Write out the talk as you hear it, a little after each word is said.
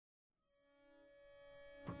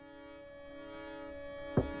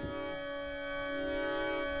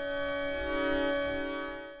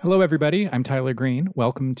Hello, everybody. I'm Tyler Green.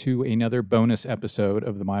 Welcome to another bonus episode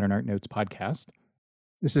of the Modern Art Notes podcast.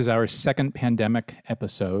 This is our second pandemic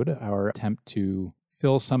episode, our attempt to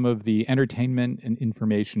fill some of the entertainment and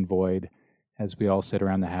information void as we all sit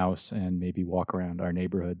around the house and maybe walk around our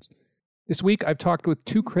neighborhoods. This week, I've talked with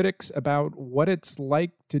two critics about what it's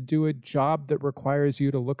like to do a job that requires you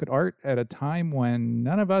to look at art at a time when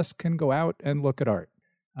none of us can go out and look at art.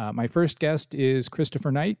 My first guest is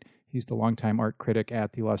Christopher Knight. He's the longtime art critic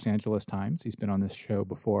at the Los Angeles Times. He's been on this show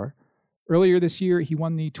before. Earlier this year, he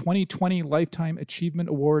won the 2020 Lifetime Achievement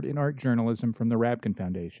Award in Art Journalism from the Rabkin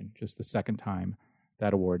Foundation, just the second time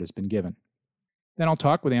that award has been given. Then I'll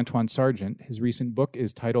talk with Antwaun Sargent. His recent book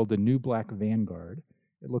is titled The New Black Vanguard.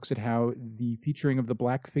 It looks at how the featuring of the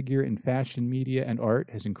black figure in fashion, media, and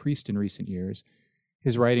art has increased in recent years.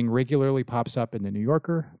 His writing regularly pops up in The New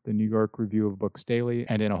Yorker, the New York Review of Books Daily,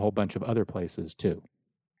 and in a whole bunch of other places, too.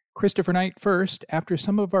 Christopher Knight first, after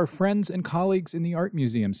some of our friends and colleagues in the art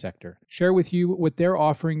museum sector share with you what they're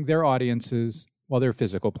offering their audiences while their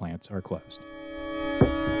physical plants are closed.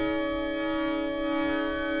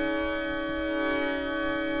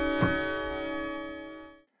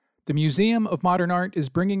 The Museum of Modern Art is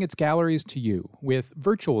bringing its galleries to you with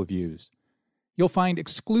virtual views. You'll find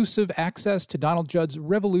exclusive access to Donald Judd's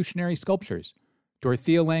revolutionary sculptures,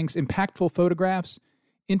 Dorothea Lange's impactful photographs,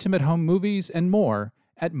 intimate home movies, and more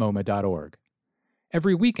at MoMA.org.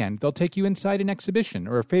 Every weekend, they'll take you inside an exhibition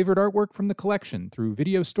or a favorite artwork from the collection through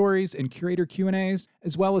video stories and curator Q&As,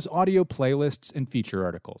 as well as audio playlists and feature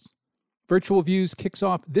articles. Virtual Views kicks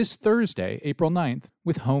off this Thursday, April 9th,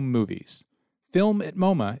 with Home Movies. Film at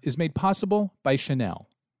MoMA is made possible by Chanel.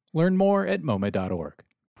 Learn more at MoMA.org.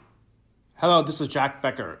 Hello, this is Jack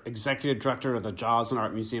Becker, Executive Director of the Jaws and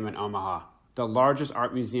Art Museum in Omaha, the largest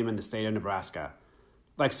art museum in the state of Nebraska.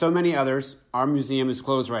 Like so many others, our museum is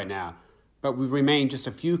closed right now, but we remain just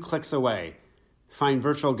a few clicks away. Find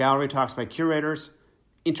virtual gallery talks by curators,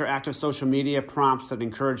 interactive social media prompts that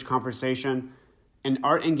encourage conversation, and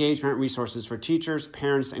art engagement resources for teachers,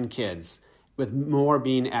 parents, and kids, with more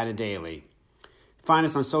being added daily. Find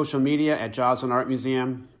us on social media at Joslin Art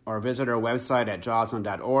Museum or visit our website at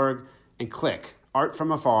joslin.org and click Art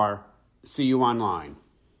from Afar. See you online.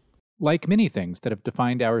 Like many things that have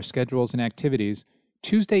defined our schedules and activities,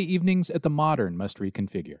 Tuesday evenings at the Modern must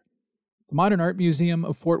reconfigure. The Modern Art Museum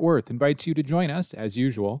of Fort Worth invites you to join us, as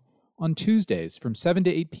usual, on Tuesdays from 7 to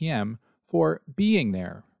 8 p.m. for Being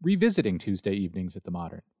There, Revisiting Tuesday Evenings at the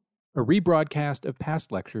Modern, a rebroadcast of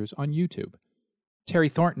past lectures on YouTube. Terry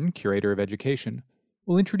Thornton, Curator of Education,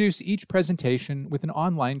 will introduce each presentation with an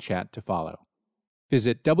online chat to follow.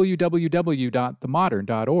 Visit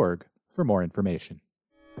www.themodern.org for more information.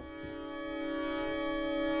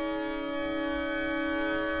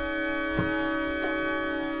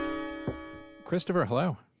 Christopher,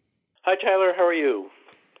 hello. Hi, Tyler. How are you?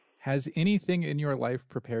 Has anything in your life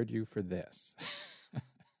prepared you for this?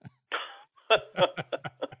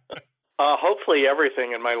 Hopefully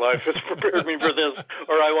everything in my life has prepared me for this,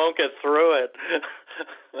 or I won't get through it.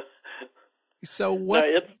 So what?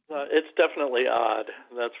 No, it's definitely odd,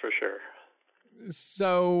 that's for sure.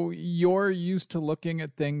 So you're used to looking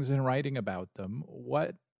at things and writing about them.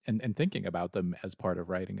 What and thinking about them as part of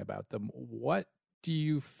writing about them. What do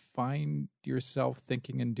you find yourself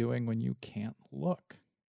thinking and doing when you can't look?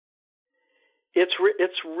 It's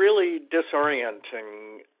really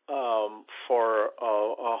disorienting for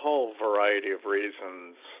a whole variety of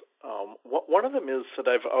reasons. One of them is that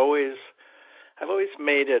I've always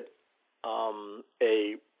made it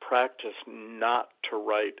a practice not to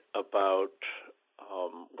write about,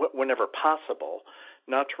 whenever possible,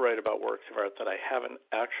 not to write about works of art that I haven't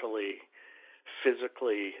actually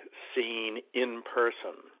physically seen in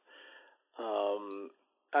person.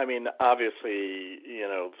 I mean, obviously,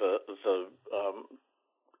 the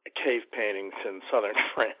cave paintings in southern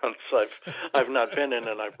France I've not been in,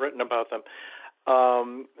 and I've written about them.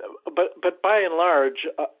 But by and large,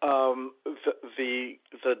 the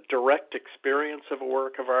direct experience of a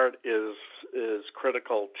work of art is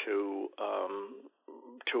critical to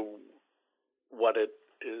what it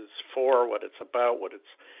is for, what it's about, what its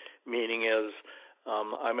meaning is.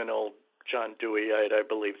 I'm an old John Deweyite. I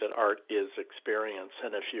believe that art is experience,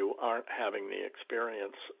 and if you aren't having the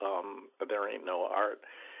experience, there ain't no art.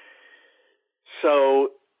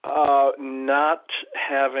 So, not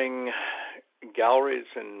having galleries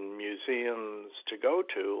and museums to go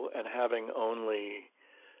to and having only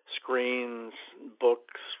screens,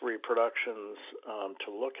 books, reproductions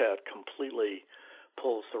to look at completely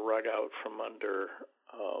pulls the rug out from under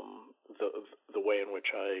the way in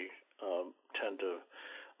which I tend to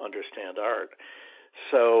understand art.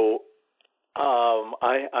 So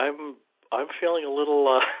I'm feeling a little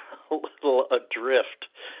a little adrift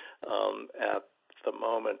at the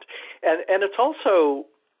moment, and it's also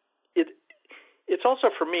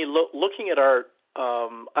for me looking at art.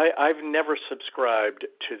 I've never subscribed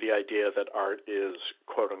to the idea that art is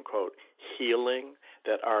quote unquote healing,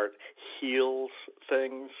 that art heals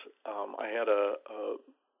things. I had a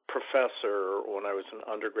professor when I was an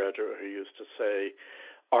undergraduate who used to say,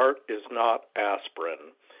 art is not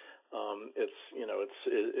aspirin.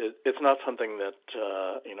 It's not something that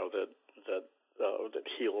that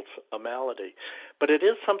heals a malady, but it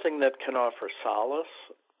is something that can offer solace.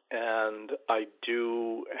 And I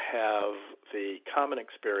do have the common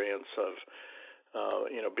experience of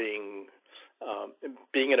being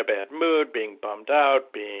in a bad mood, being bummed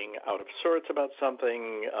out, being out of sorts about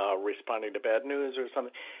something, responding to bad news or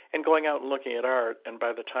something, and going out and looking at art. And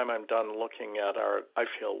by the time I'm done looking at art, I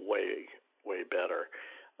feel way, way better.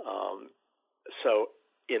 So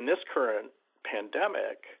in this current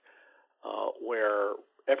pandemic, where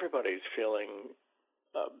everybo's feeling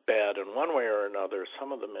bad in one way or another,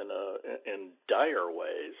 some of them in dire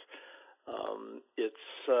ways,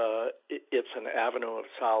 it's an avenue of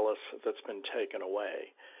solace that's been taken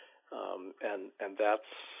away, and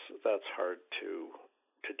that's hard to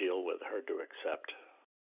deal with, hard to accept.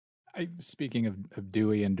 Speaking of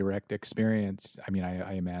Dewey and direct experience, I mean,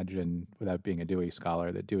 I imagine, without being a Dewey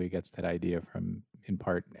scholar, that Dewey gets that idea from, in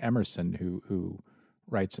part, Emerson, who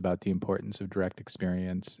writes about the importance of direct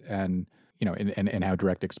experience and how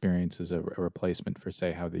direct experience is a replacement for,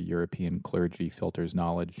 say, how the European clergy filters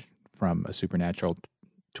knowledge from a supernatural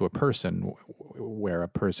to a person, where a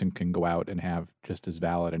person can go out and have just as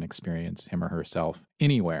valid an experience, him or herself,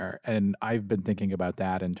 anywhere. And I've been thinking about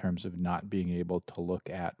that in terms of not being able to look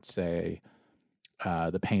at, say,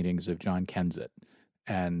 the paintings of John Kensett,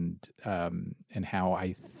 and how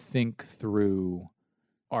I think through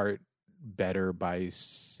art better by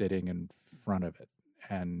sitting in front of it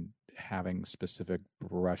and having specific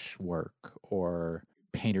brush work or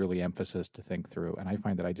painterly emphasis to think through. And I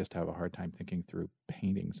find that I just have a hard time thinking through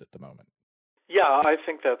paintings at the moment. Yeah, I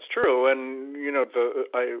think that's true. And,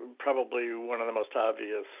 probably one of the most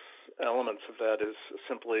obvious elements of that is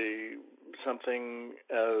simply something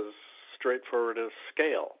as straightforward as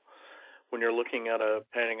scale. When you're looking at a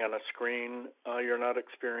painting on a screen, you're not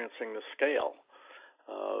experiencing the scale.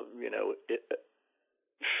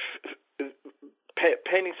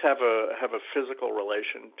 Paintings have a physical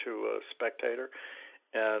relation to a spectator,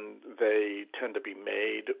 and they tend to be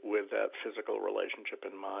made with that physical relationship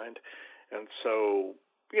in mind. And so,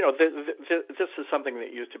 this is something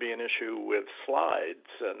that used to be an issue with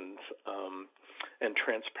slides and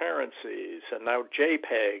transparencies, and now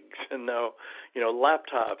JPEGs, and now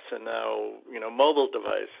laptops, and now mobile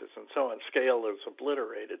devices, and so on. Scale is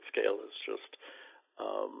obliterated. Scale is just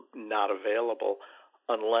not available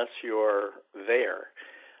unless you're there.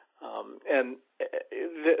 And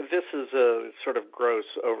this is a sort of gross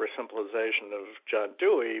oversimplification of John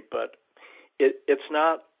Dewey, but it's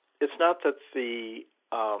not that the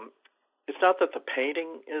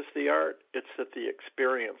painting is the art. It's that the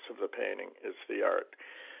experience of the painting is the art.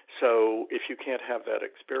 So if you can't have that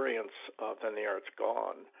experience, then the art's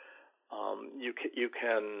gone. You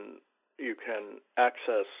can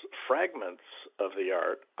access fragments of the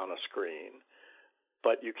art on a screen,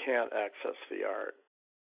 but you can't access the art.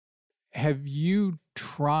 Have you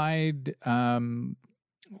tried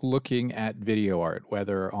looking at video art,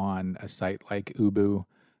 whether on a site like Ubu,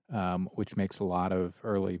 which makes a lot of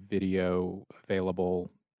early video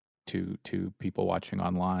available to people watching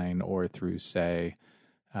online, or through, say,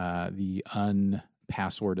 the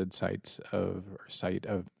unpassworded site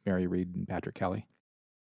of Mary Reed and Patrick Kelly?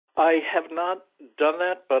 I have not done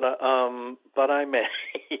that, but I may.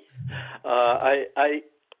 I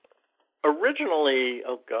originally,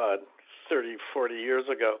 30, 40 years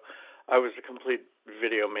ago, I was a complete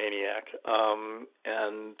video maniac,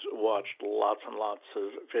 and watched lots and lots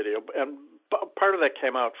of video. And part of that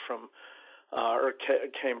came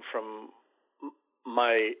from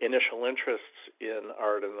my initial interests in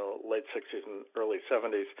art in the late 60s and early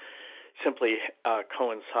 70s, simply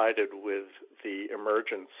coincided with the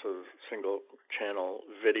emergence of single-channel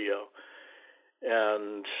video.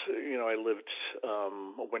 And, I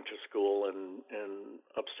went to school in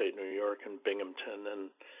upstate New York, in Binghamton, and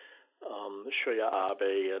Shoya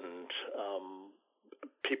Abe and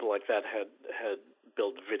people like that had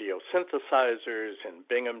built video synthesizers in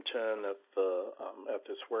Binghamton at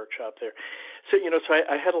this workshop there. So, so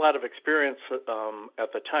I had a lot of experience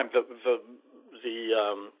at the time. The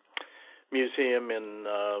museum in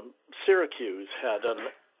Syracuse had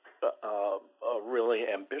a really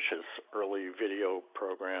ambitious early video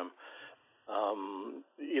program.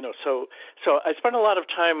 So I spent a lot of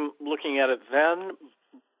time looking at it then.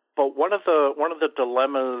 But one of the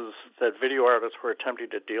dilemmas that video artists were attempting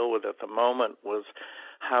to deal with at the moment was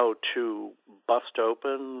how to bust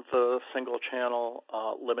open the single channel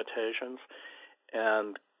limitations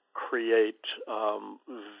and create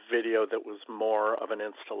video that was more of an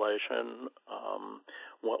installation,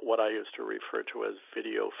 what I used to refer to as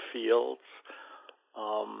video fields,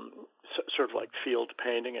 sort of like field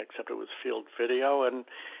painting, except it was field video, and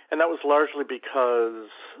that was largely because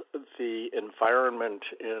the environment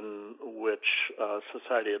in which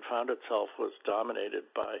society had found itself was dominated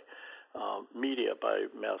by media, by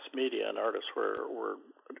mass media, and artists were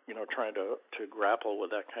trying to grapple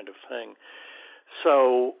with that kind of thing.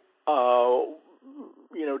 So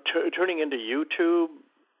turning into YouTube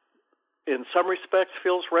in some respects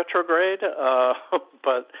feels retrograde,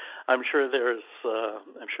 but I'm sure there's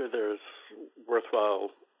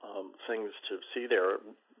worthwhile things to see there,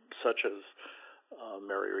 such as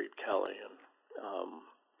Mary Reed Kelly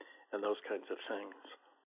and those kinds of things.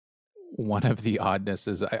 One of the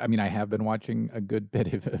oddnesses is, I mean, I have been watching a good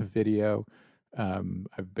bit of video.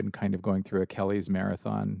 I've been kind of going through a Kelly's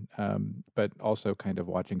marathon, but also kind of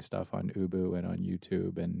watching stuff on Ubu and on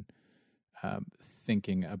YouTube and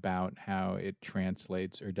thinking about how it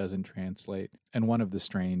translates or doesn't translate. And one of the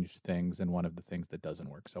strange things and one of the things that doesn't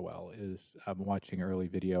work so well is watching early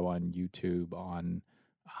video on YouTube on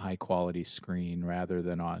a high quality screen rather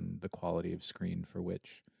than on the quality of screen for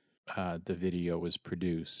which the video was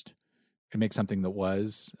produced. It makes something that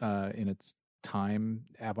was in its time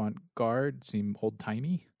avant-garde seem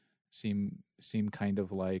old-timey, seem kind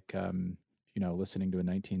of like listening to a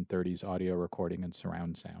 1930s audio recording and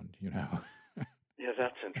surround sound, Yeah,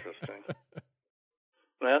 that's interesting.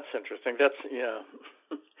 That's interesting. That's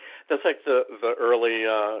like the early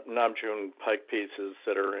Namjoon Pike pieces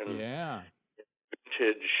that are in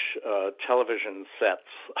vintage television sets,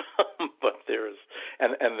 but there's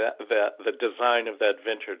and that the design of that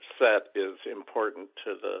vintage set is important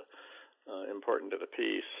to the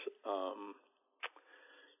piece.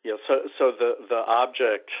 So the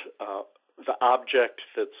object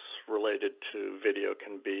that's related to video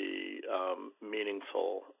can be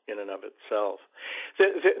meaningful in and of itself.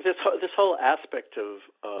 This whole aspect of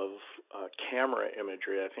camera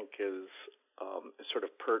imagery, I think, is sort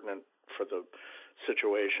of pertinent for the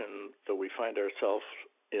situation that we find ourselves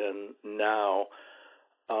in now.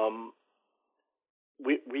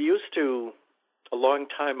 We used to, a long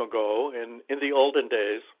time ago, in the olden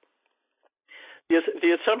days,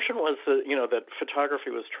 the assumption was that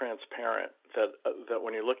photography was transparent, that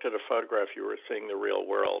when you looked at a photograph, you were seeing the real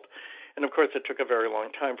world. And of course, it took a very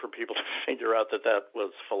long time for people to figure out that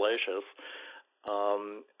was fallacious.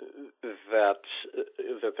 That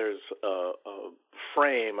there's a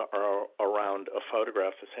frame around a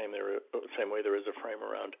photograph the same way there is a frame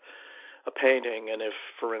around a painting. And if,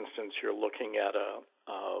 for instance, you're looking at a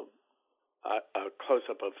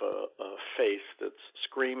close-up of a face that's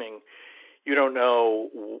screaming, you don't know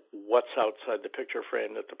what's outside the picture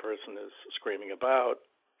frame that the person is screaming about,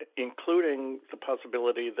 including the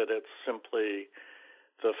possibility that it's simply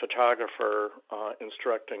the photographer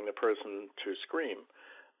instructing the person to scream,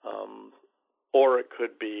 or it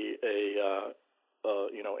could be a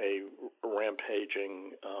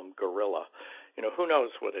rampaging gorilla. Who knows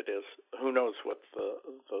what it is? Who knows what the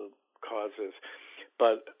cause is?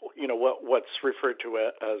 But what's referred to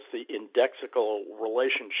as the indexical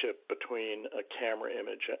relationship between a camera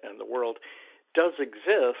image and the world does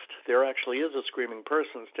exist. There actually is a screaming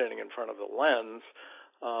person standing in front of the lens,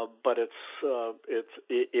 but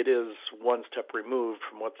it is one step removed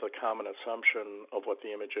from what the common assumption of what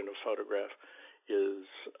the image in a photograph is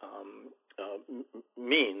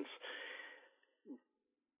means.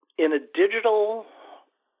 In a digital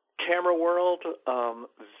camera world,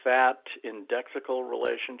 that indexical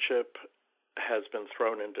relationship has been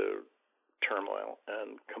thrown into turmoil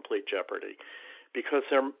and complete jeopardy, because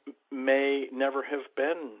there may never have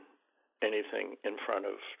been anything in front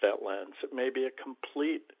of that lens. It may be a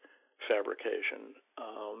complete fabrication.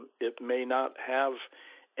 It may not have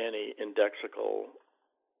any indexical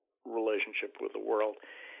relationship with the world,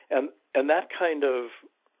 and that kind of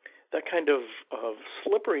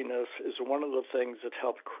slipperiness is one of the things that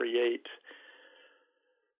helped create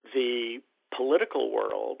the political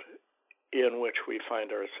world in which we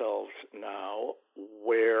find ourselves now,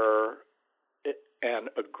 where an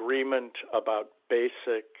agreement about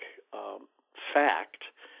basic fact,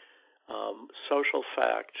 social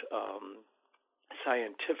fact,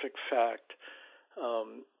 scientific fact,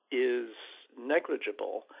 is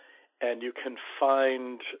negligible. and you can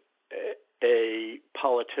find a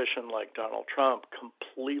politician like Donald Trump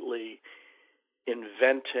completely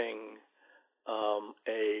inventing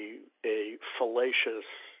a fallacious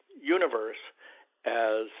universe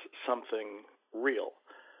as something real.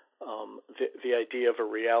 The idea of a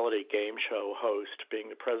reality game show host being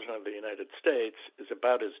the President of the United States is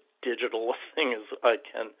about as digital a thing as I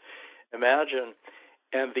can imagine.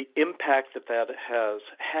 And the impact that has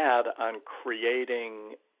had on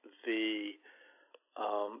creating the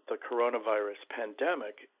coronavirus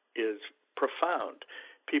pandemic is profound.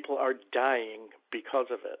 People are dying because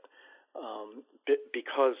of it,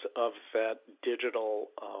 because of that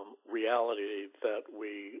digital reality that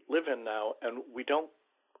we live in now, and we don't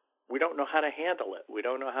know how to handle it. We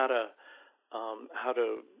don't know how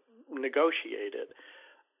to negotiate it.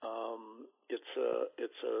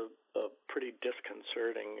 It's a pretty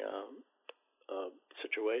disconcerting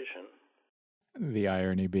situation. The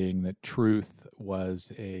irony being that truth was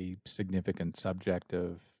a significant subject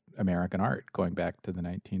of American art going back to the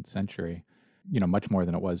 19th century, much more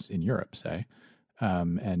than it was in Europe, say.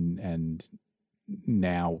 And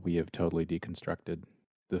now we have totally deconstructed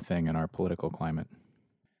the thing in our political climate.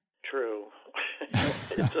 True.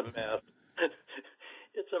 It's a mess.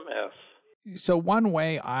 It's a mess. So one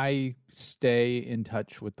way I stay in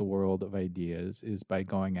touch with the world of ideas is by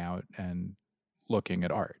going out and looking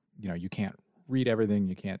at art. You can't read everything,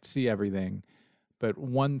 you can't see everything, but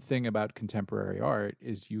one thing about contemporary art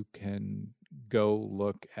is you can go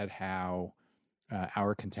look at how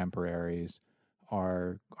our contemporaries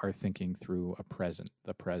are thinking through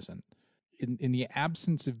the present. In the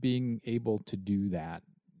absence of being able to do that,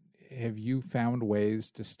 have you found ways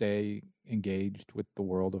to stay engaged with the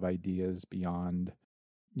world of ideas beyond,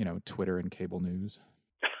 Twitter and cable news?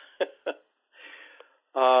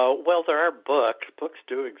 Well, there are books. Books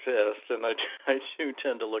do exist, and I do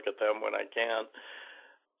tend to look at them when I can.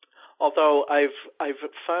 Although I've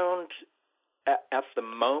found at the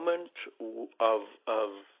moment of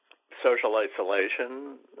social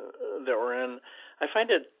isolation that we're in, I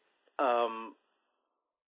find it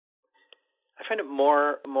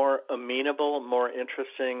more amenable, more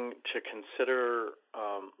interesting to consider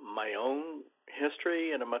my own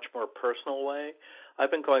history in a much more personal way. I've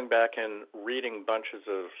been going back and reading bunches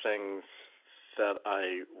of things that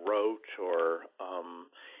I wrote, or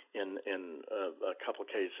in a couple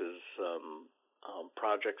cases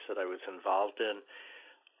projects that I was involved in,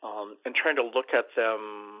 and trying to look at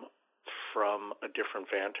them from a different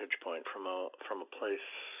vantage point, from a place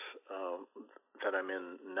that I'm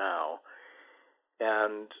in now.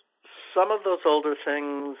 And some of those older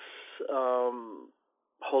things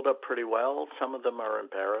hold up pretty well. Some of them are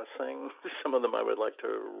embarrassing. Some of them I would like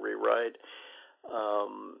to rewrite.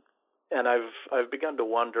 And I've begun to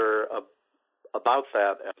wonder about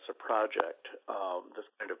that as a project, this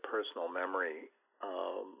kind of personal memory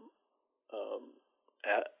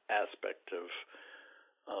aspect of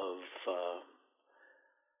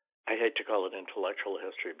I hate to call it intellectual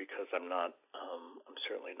history because I'm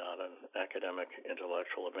certainly not an academic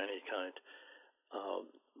intellectual of any kind.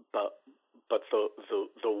 But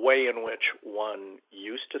the way in which one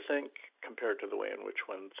used to think compared to the way in which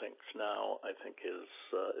one thinks now, I think is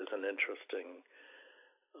an interesting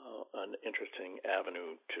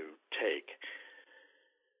avenue to take.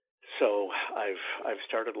 So I've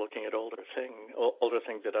started looking at older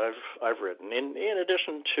things that I've written, in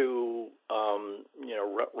addition to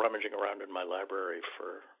rummaging around in my library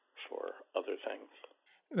for other things.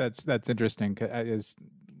 That's interesting.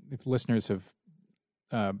 If listeners have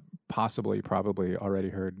probably already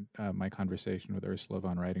heard my conversation with Ursula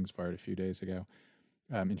von Reitingsvart a few days ago,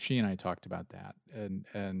 and she and I talked about that,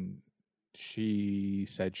 and she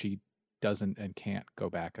said she doesn't and can't go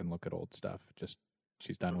back and look at old stuff. Just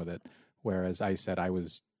she's done with it. Whereas I said I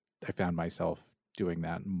found myself doing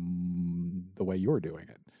that the way you're doing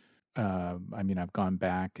it. I've gone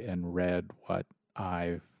back and read what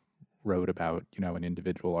I've wrote about, an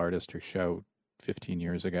individual artist or show 15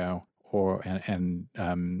 years ago, and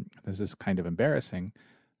this is kind of embarrassing,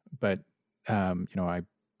 but I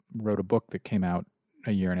wrote a book that came out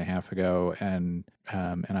a year and a half ago, and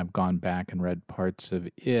I've gone back and read parts of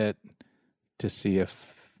it to see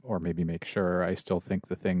if, or maybe make sure, I still think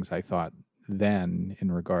the things I thought then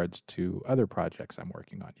in regards to other projects I'm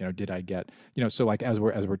working on. Did I get, so like as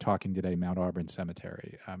we're talking today, Mount Auburn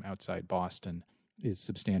Cemetery outside Boston is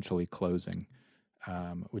substantially closing,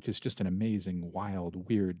 which is just an amazing, wild,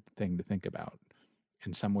 weird thing to think about.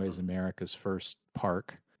 In some ways, America's first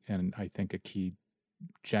park, and I think a key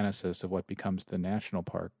genesis of what becomes the national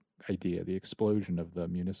park idea, the explosion of the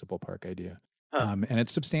municipal park idea. And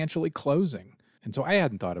it's substantially closing. And so I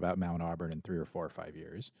hadn't thought about Mount Auburn in 3 or 4 or 5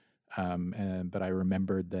 years. But I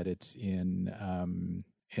remembered that it's in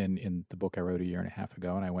the book I wrote a year and a half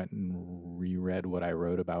ago, and I went and reread what I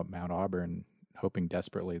wrote about Mount Auburn, hoping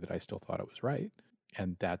desperately that I still thought it was right.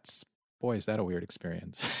 And boy, is that a weird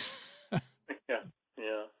experience. Yeah.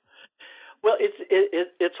 Well,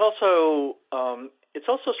 it's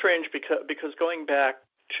also strange because going back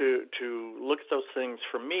to look at those things,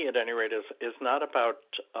 for me at any rate, is not about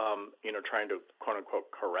trying to quote unquote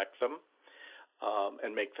correct them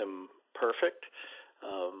and make them perfect,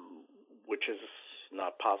 which is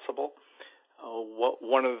not possible.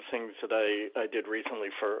 One of the things that I did recently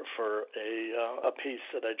for a piece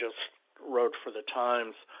that I just wrote for the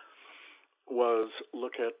Times was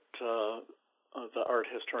look at the art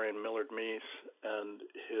historian Millard Meese and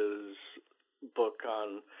his book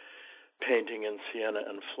on painting in Siena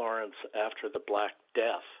and Florence after the Black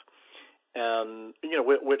Death, and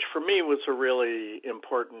which for me was a really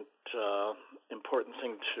important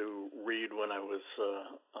thing to read when I was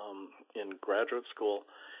in graduate school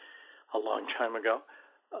a long time ago.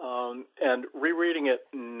 And rereading it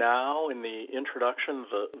now in the introduction,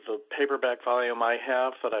 the paperback volume I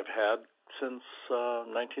have that I've had since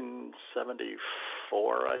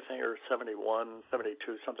 1974, I think, or 71,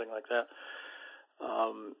 72, something like that.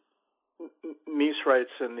 Meese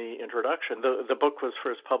writes in the introduction, the book was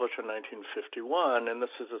first published in 1951, and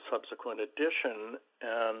this is a subsequent edition,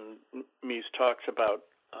 and Meese talks about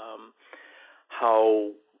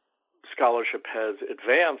how scholarship has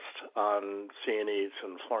advanced on Sienese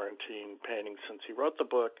and Florentine paintings since he wrote the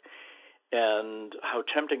book, and how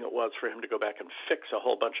tempting it was for him to go back and fix a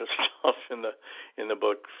whole bunch of stuff in the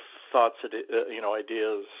book, thoughts,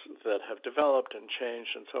 ideas that have developed and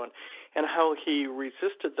changed and so on, and how he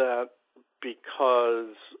resisted that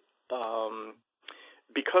because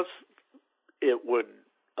it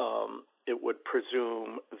would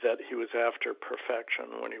presume that he was after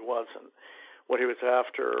perfection when he wasn't. What he was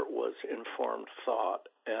after was informed thought,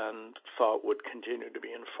 and thought would continue to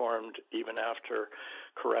be informed even after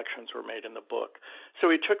corrections were made in the book. So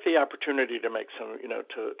he took the opportunity to make some,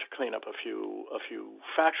 to clean up a few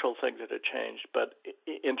factual things that had changed, but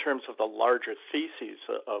in terms of the larger theses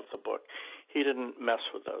of the book, he didn't mess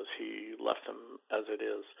with those. He left them as it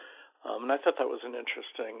is, and I thought that was an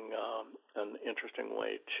interesting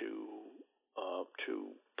way to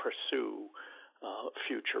pursue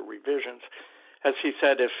future revisions. As he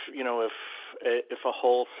said, if a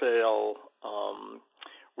wholesale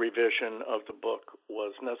revision of the book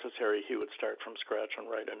was necessary, he would start from scratch and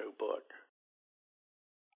write a new book.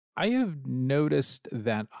 I have noticed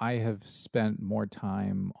that I have spent more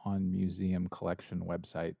time on museum collection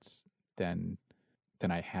websites than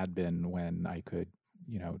I had been when I could,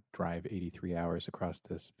 drive 83 hours across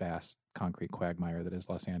this vast concrete quagmire that is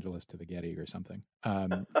Los Angeles to the Getty or something.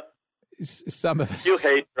 Some of you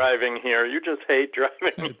hate driving here. You just hate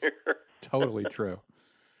driving here. Totally true.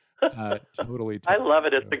 Totally. I love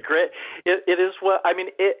it. It's a great. It is what I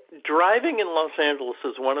mean. Driving in Los Angeles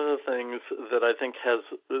is one of the things that I think has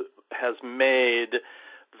made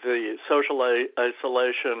the social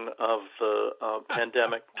isolation of the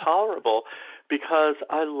pandemic tolerable, because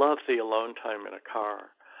I love the alone time in a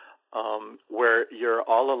car, where you're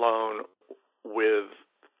all alone with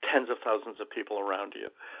tens of thousands of people around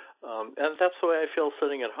you. And that's the way I feel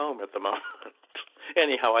sitting at home at the moment.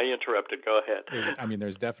 Anyhow, I interrupted. Go ahead.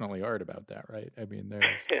 There's definitely art about that, right? I mean, there's,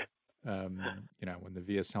 when the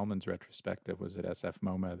Via Selman's retrospective was at SF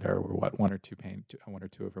MoMA, there were one or two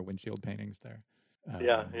of her windshield paintings there.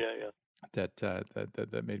 Yeah.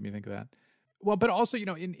 That made me think of that. Well, but also,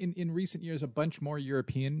 in recent years, a bunch more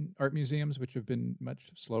European art museums, which have been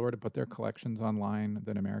much slower to put their collections online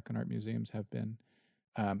than American art museums have been,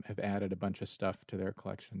 have added a bunch of stuff to their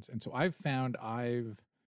collections. And so I've found I've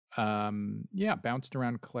bounced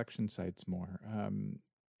around collection sites more,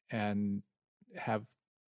 and have,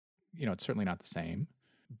 it's certainly not the same,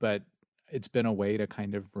 but it's been a way to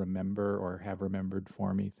kind of remember or have remembered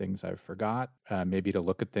for me things I've forgot, maybe to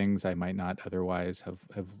look at things I might not otherwise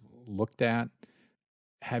have looked at.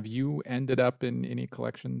 Have you ended up in any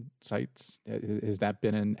collection sites? Has that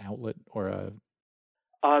been an outlet or a...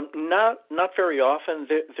 Not very often.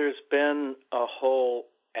 There's been a whole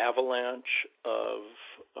avalanche of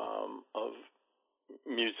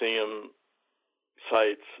museum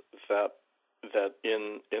sites that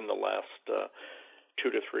in the last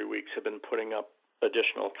 2 to 3 weeks have been putting up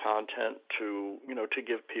additional content to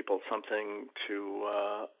give people something to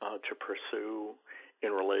pursue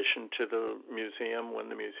in relation to the museum when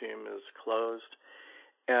the museum is closed.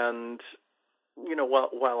 And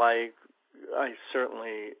while I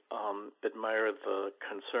certainly admire the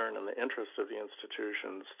concern and the interest of the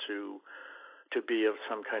institutions to be of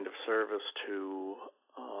some kind of service to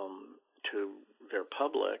their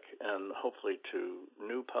public and hopefully to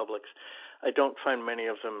new publics. I don't find many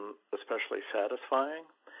of them especially satisfying.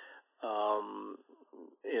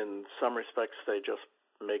 In some respects, they just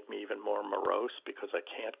make me even more morose because I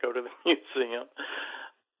can't go to the museum.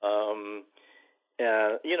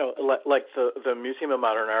 Like the Museum of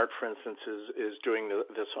Modern Art, for instance, is doing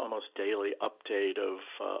this almost daily update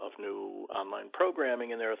of new online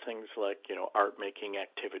programming, and there are things like art making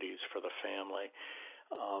activities for the family.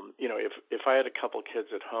 If I had a couple kids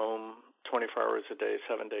at home 24 hours a day,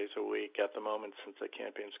 7 days a week at the moment, since they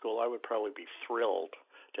can't be in school, I would probably be thrilled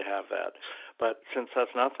to have that. But since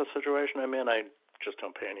that's not the situation I'm in, I just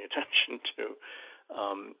don't pay any attention to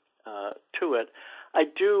it. I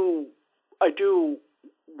do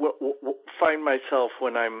find myself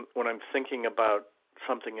when I'm thinking about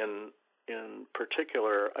something in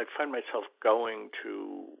particular, I find myself going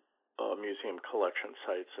to museum collection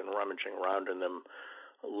sites and rummaging around in them,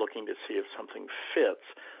 looking to see if something fits.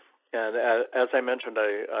 And as I mentioned,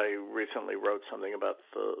 I recently wrote something about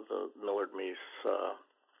the Millard Meese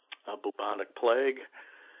bubonic plague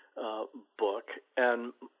book,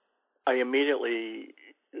 and I immediately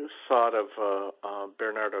thought of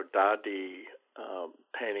Bernardo Daddi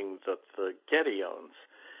painting that the Getty owns.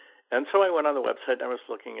 And so I went on the website and I was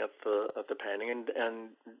looking at the painting, and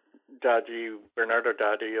Bernardo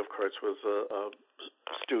Daddi, of course, was a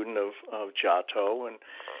student of Giotto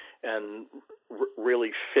and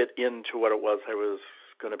really fit into what it was I was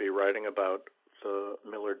going to be writing about the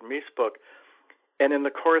Millard Meese book. And in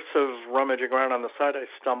the course of rummaging around on the site, I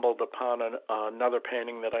stumbled upon another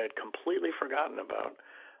painting that I had completely forgotten about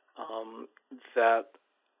that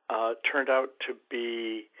turned out to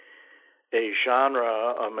be a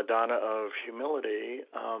genre, a Madonna of Humility,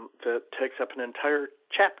 that takes up an entire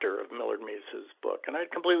chapter of Millard Meese's book. And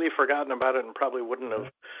I'd completely forgotten about it and probably wouldn't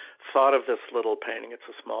have thought of this little painting. It's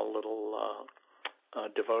a small little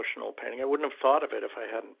devotional painting. I wouldn't have thought of it if I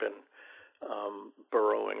hadn't been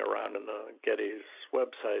burrowing around in the Getty's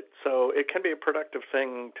website. So it can be a productive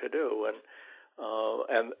thing to do,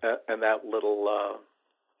 and that little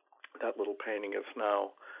painting is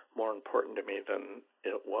now more important to me than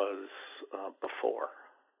it was before.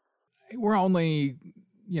 We're only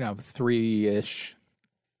 3-ish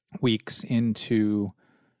weeks into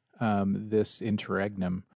this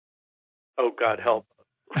interregnum. Oh, God help.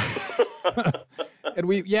 And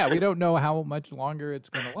we don't know how much longer it's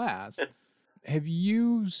going to last. Have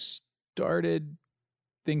you started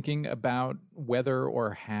thinking about whether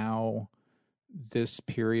or how this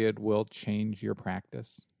period will change your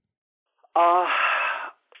practice?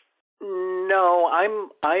 No,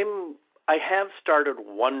 I have started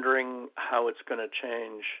wondering how it's going to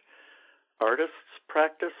change artists'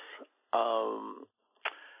 practice, and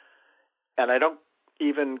I don't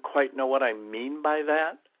even quite know what I mean by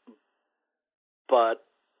that. But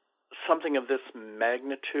something of this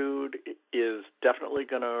magnitude is definitely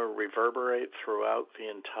going to reverberate throughout the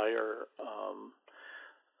entire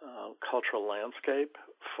cultural landscape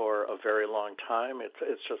for a very long time.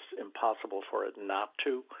 It's just impossible for it not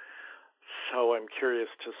to. So I'm curious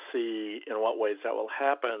to see in what ways that will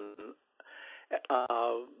happen.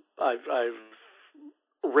 I've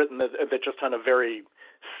written that just on a very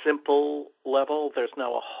simple level, there's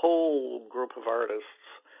now a whole group of artists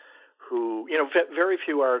who, very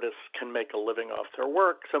few artists can make a living off their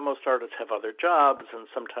work. So most artists have other jobs, and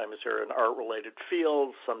sometimes they're in art-related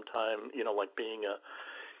fields, sometimes, like being a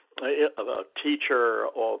teacher,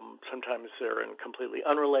 or sometimes they're in completely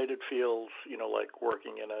unrelated fields, like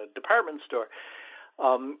working in a department store.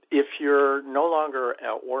 If you're no longer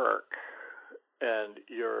at work and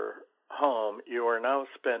you're home, you are now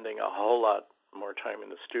spending a whole lot more time in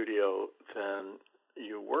the studio than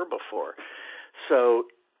you were before. So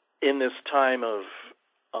in this time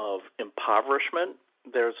of impoverishment,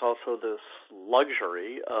 there's also this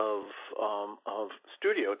luxury of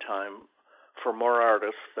studio time for more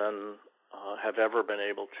artists than have ever been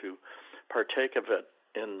able to partake of it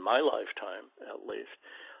in my lifetime, at least.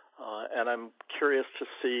 And I'm curious to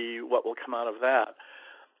see what will come out of that.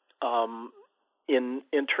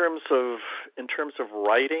 In terms of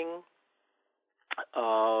writing,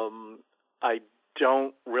 I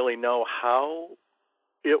don't really know how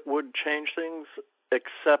it would change things,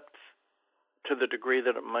 except to the degree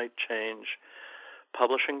that it might change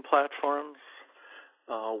publishing platforms,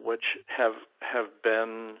 which have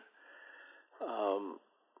been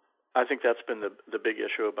I think that's been the big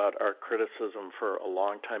issue about art criticism for a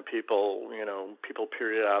long time. People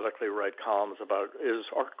periodically write columns about, is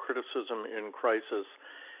art criticism in crisis?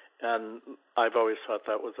 And I've always thought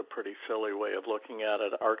that was a pretty silly way of looking at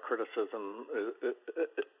it. Art criticism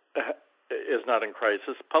is not in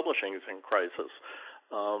crisis. Publishing is in crisis.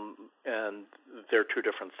 And they're two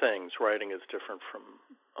different things. Writing is different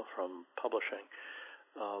from publishing.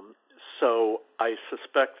 So I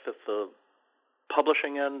suspect that the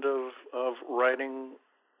publishing end of writing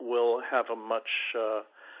will have a much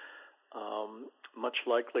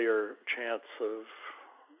likelier chance of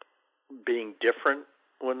being different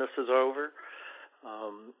when this is over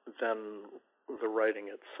than the writing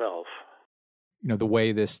itself. The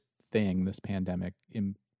way this pandemic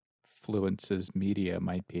influences media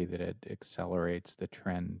might be that it accelerates the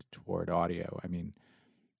trend toward audio. I mean,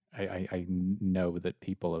 I know that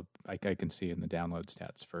people have, I can see in the download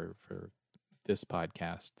stats for this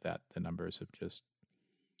podcast that the numbers have just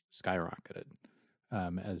skyrocketed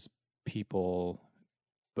as people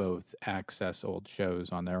both access old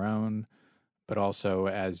shows on their own, but also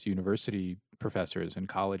as university professors and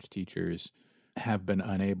college teachers have been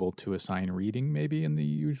unable to assign reading maybe in the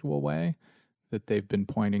usual way, that they've been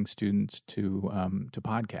pointing students to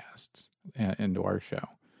podcasts and to our show.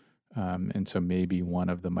 And so maybe one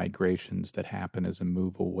of the migrations that happen is a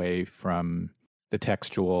move away from the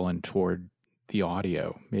textual and toward the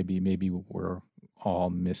audio. Maybe we're all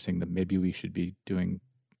missing maybe we should be doing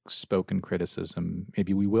spoken criticism.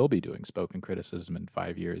 Maybe we will be doing spoken criticism in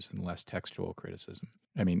 5 years and less textual criticism.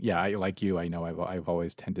 I mean, yeah, like you, I know I've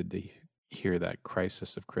always tended to hear that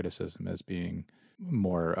crisis of criticism as being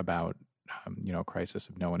more about crisis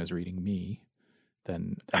of no one is reading me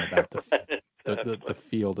than about the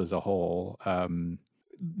field as a whole.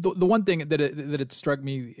 The one thing that it struck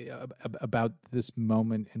me about this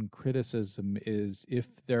moment in criticism is if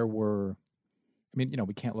there were, I mean,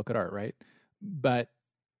 we can't look at art, right? But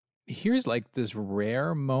here's like this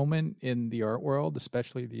rare moment in the art world,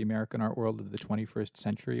 especially the American art world of the 21st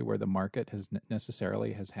century, where the market has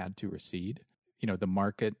necessarily had to recede. The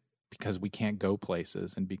market, because we can't go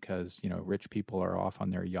places and because, rich people are off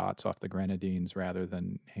on their yachts off the Grenadines rather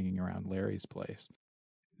than hanging around Larry's place.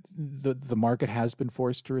 The market has been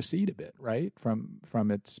forced to recede a bit, right, from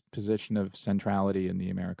its position of centrality in the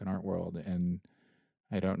American art world. And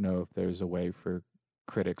I don't know if there's a way for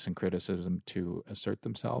critics and criticism to assert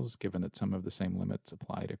themselves, given that some of the same limits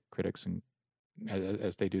apply to critics and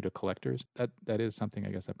as they do to collectors. That is something I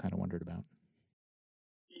guess I've kind of wondered about.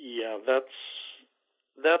 Yeah,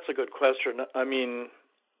 that's a good question. I mean,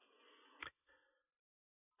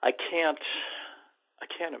 I can't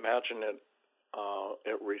imagine it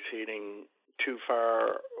receding too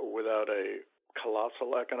far without a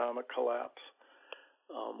colossal economic collapse,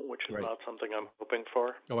 which is not something I'm hoping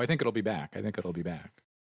for. Oh, I think it'll be back.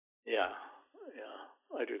 Yeah,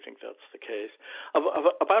 I do think that's the case.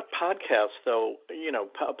 About podcasts, though,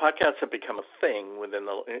 podcasts have become a thing within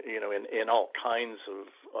the, in all kinds of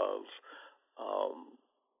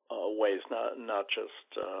ways, not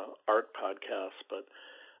just art podcasts, but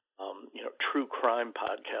true crime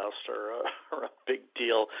podcasts are a big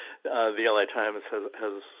deal. The LA Times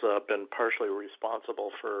has been partially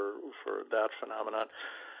responsible for that phenomenon,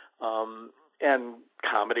 and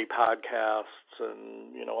comedy podcasts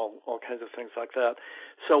and all kinds of things like that.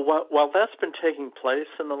 So while that's been taking place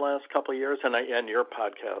in the last couple of years, and your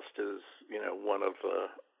podcast is one of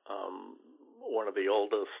the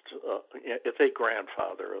oldest, it's a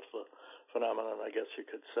grandfather of the phenomenon, I guess you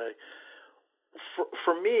could say.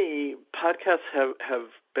 For me, podcasts have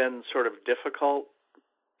been sort of difficult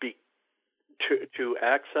to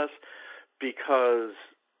access because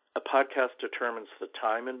a podcast determines the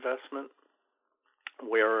time investment.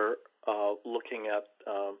 Where looking at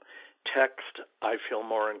text, I feel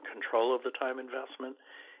more in control of the time investment.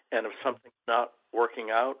 And if something's not working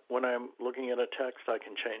out when I'm looking at a text, I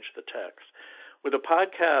can change the text. With a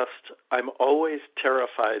podcast, I'm always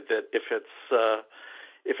terrified that if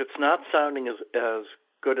it's not sounding as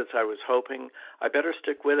good as I was hoping, I better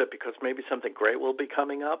stick with it because maybe something great will be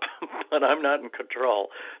coming up, but I'm not in control.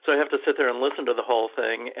 So I have to sit there and listen to the whole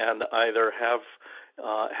thing and either have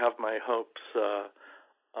my hopes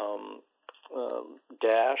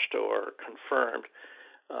dashed or confirmed.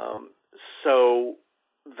 So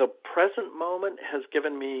the present moment has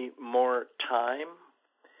given me more time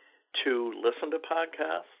to listen to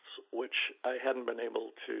podcasts, which I hadn't been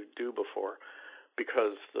able to do before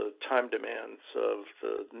because the time demands of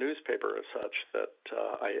the newspaper are such that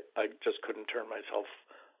I just couldn't turn myself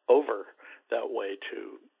over that way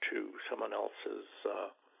to someone else's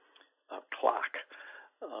clock.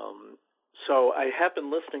 So I have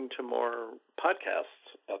been listening to more podcasts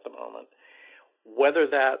at the moment. Whether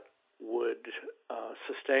that would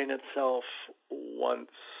sustain itself once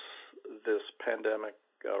this pandemic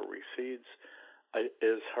recedes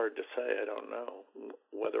is hard to say. I don't know.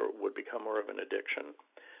 Whether it would become more of an addiction,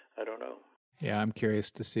 I don't know. Yeah, I'm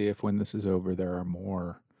curious to see if when this is over, there are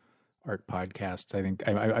more art podcasts. I think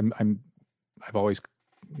I've always,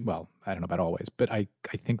 well, I don't know about always, but I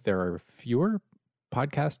think there are fewer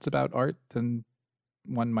podcasts about art than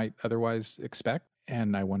one might otherwise expect,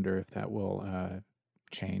 and I wonder if that will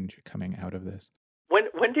change coming out of this.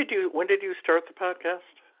 When did you start the podcast?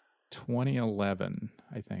 2011,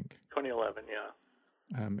 I think. 2011, yeah.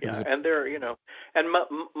 Yeah, and there, and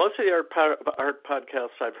most of the art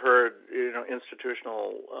podcasts I've heard,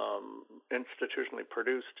 institutionally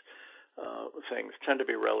produced things tend to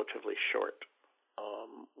be relatively short,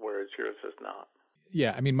 whereas yours is not.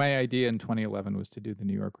 Yeah, I mean, my idea in 2011 was to do the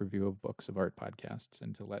New York Review of Books of Art podcasts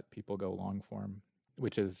and to let people go long form,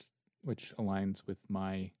 which aligns with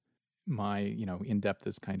my in-depth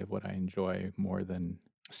is kind of what I enjoy more than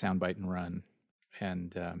soundbite and run.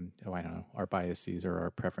 And I don't know, our biases or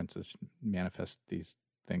our preferences manifest these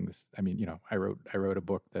things. I mean, I wrote a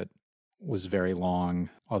book that was very long,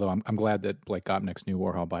 although I'm glad that Blake Gopnik's New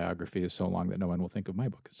Warhol biography is so long that no one will think of my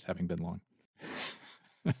book as having been long.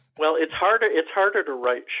 Well, it's harder to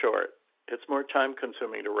write short. It's more time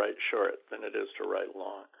consuming to write short than it is to write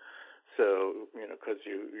long. So, because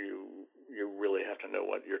you really have to know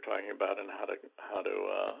what you're talking about and how to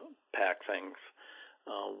pack things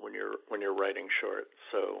when you're writing short.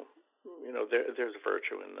 So, there's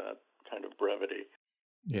virtue in that kind of brevity.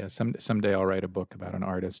 Yeah, someday I'll write a book about an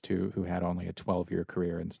artist who had only a 12-year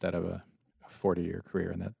career instead of a 40-year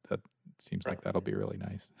career, and that seems like that'll be really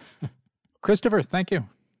nice. Christopher, thank you.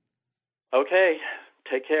 Okay,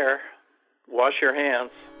 take care. Wash your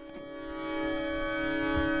hands.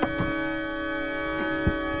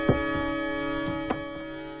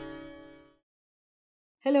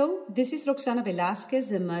 Hello, this is Roxana Velasquez,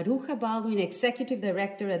 the Maruja Baldwin Executive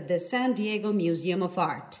Director at the San Diego Museum of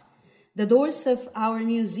Art. The doors of our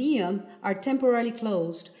museum are temporarily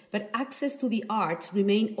closed, but access to the arts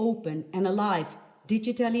remain open and alive,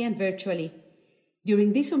 digitally and virtually.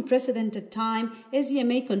 During this unprecedented time,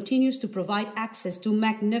 SDMA continues to provide access to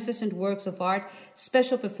magnificent works of art,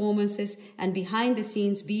 special performances, and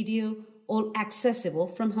behind-the-scenes video, all accessible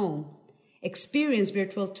from home. Experience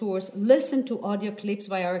virtual tours, listen to audio clips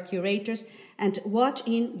by our curators, and watch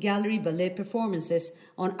in-gallery ballet performances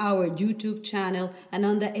on our YouTube channel and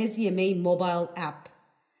on the SDMA mobile app.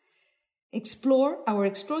 Explore our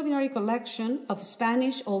extraordinary collection of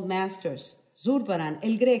Spanish Old Masters, Zurbarán,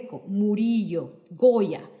 El Greco, Murillo,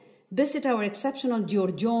 Goya. Visit our exceptional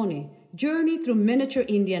Giorgione, journey through miniature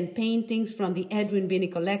Indian paintings from the Edwin Binney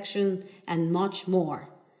collection, and much more.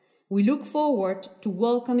 We look forward to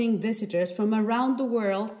welcoming visitors from around the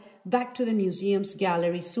world back to the museum's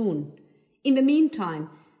gallery soon. In the meantime,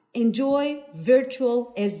 enjoy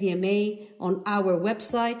virtual SDMA on our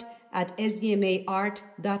website at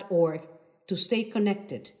sdmaart.org to stay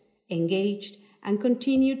connected, engaged, and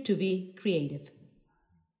continue to be creative.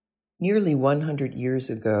 Nearly 100 years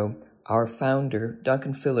ago, our founder,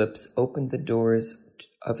 Duncan Phillips, opened the doors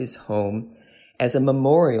of his home as a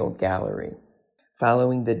memorial gallery.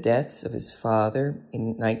 Following the deaths of his father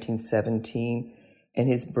in 1917 and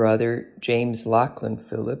his brother, James Lachlan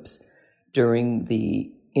Phillips, during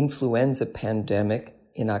the influenza pandemic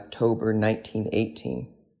in October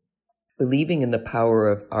 1918. Believing in the power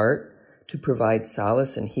of art to provide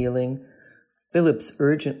solace and healing, Phillips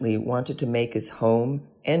urgently wanted to make his home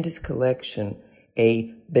and his collection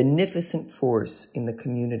a beneficent force in the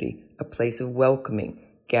community, a place of welcoming,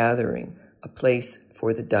 gathering, a place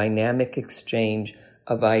for the dynamic exchange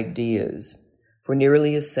of ideas. For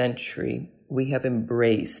nearly a century, we have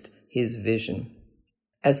embraced his vision.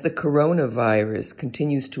 As the coronavirus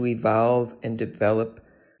continues to evolve and develop,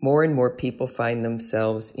 more and more people find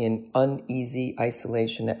themselves in uneasy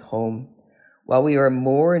isolation at home. While we are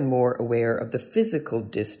more and more aware of the physical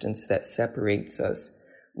distance that separates us,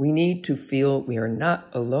 we need to feel we are not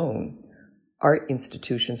alone. Art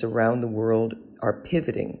institutions around the world are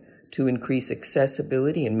pivoting to increase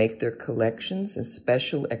accessibility and make their collections and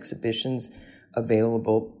special exhibitions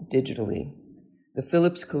available digitally. The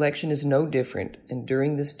Phillips Collection is no different, and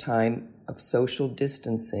during this time of social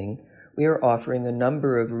distancing, we are offering a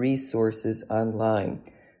number of resources online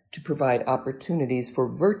to provide opportunities for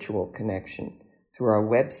virtual connection through our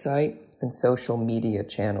website and social media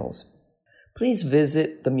channels. Please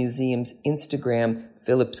visit the museum's Instagram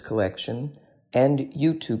Phillips Collection and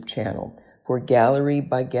YouTube channel for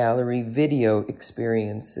gallery-by-gallery video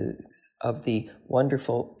experiences of the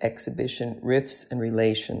wonderful exhibition Rifts and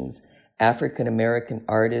Relations, African-American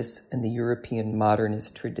Artists and the European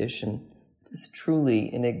Modernist Tradition. It's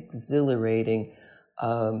truly an exhilarating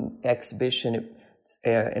exhibition.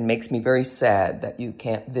 It makes me very sad that you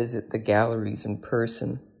can't visit the galleries in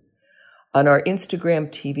person. On our Instagram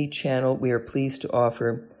TV channel, we are pleased to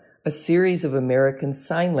offer a series of American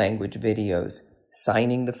Sign Language videos,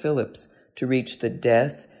 Signing the Phillips, to reach the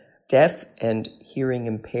deaf and hearing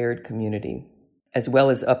impaired community, as well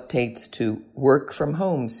as updates to Work from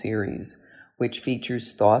Home series, which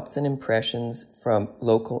features thoughts and impressions from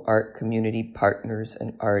local art community partners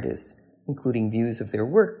and artists, including views of their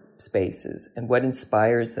workspaces and what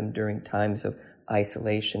inspires them during times of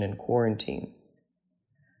isolation and quarantine.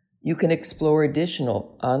 You can explore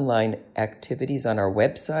additional online activities on our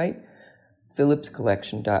website,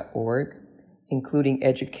 phillipscollection.org, including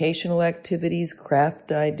educational activities,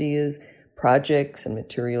 craft ideas, projects, and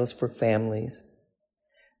materials for families.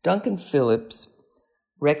 Duncan Phillips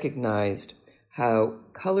recognized how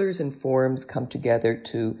colors and forms come together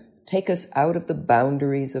to take us out of the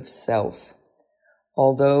boundaries of self.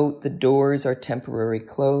 Although the doors are temporarily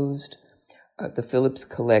closed, the Phillips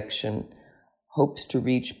Collection hopes to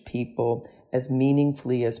reach people as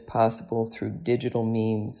meaningfully as possible through digital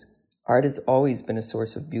means. Art has always been a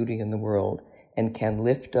source of beauty in the world and can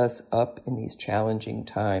lift us up in these challenging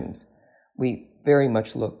times. We very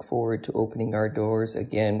much look forward to opening our doors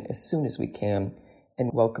again as soon as we can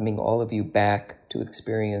and welcoming all of you back to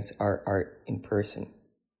experience our art in person.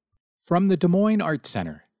 From the Des Moines Art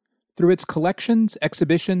Center, through its collections,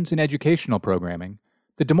 exhibitions, and educational programming,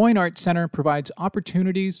 the Des Moines Art Center provides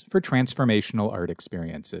opportunities for transformational art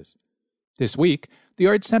experiences. This week, the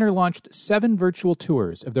Art Center launched 7 virtual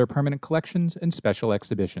tours of their permanent collections and special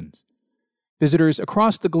exhibitions. Visitors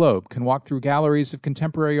across the globe can walk through galleries of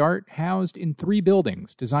contemporary art housed in 3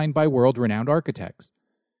 buildings designed by world-renowned architects,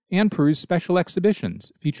 and peruse special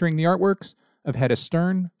exhibitions featuring the artworks of Hedda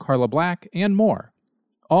Stern, Carla Black, and more,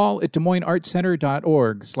 all at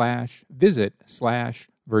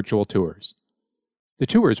DesMoinesArtCenter.org/visit/virtual tours. The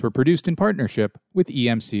tours were produced in partnership with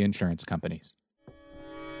EMC Insurance Companies.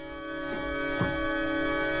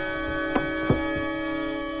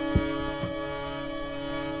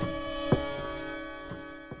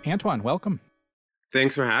 Antwaun, welcome.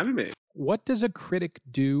 Thanks for having me. What does a critic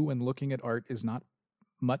do when looking at art is not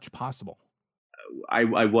much possible?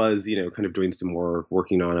 I was, kind of doing some more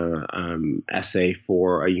working on a essay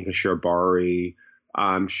for a Yinka Bari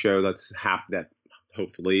show that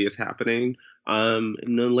hopefully is happening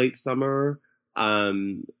in the late summer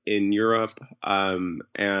in Europe,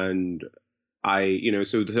 and I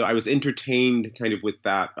was entertained kind of with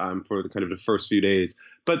that for the kind of the first few days.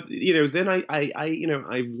 But, then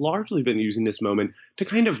I've largely been using this moment to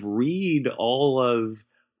kind of read all of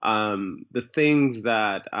the things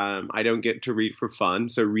that I don't get to read for fun.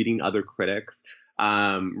 So reading other critics,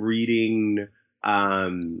 reading,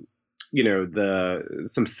 some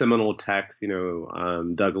seminal texts,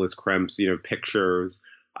 Douglas Kremp's, pictures,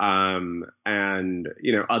 and,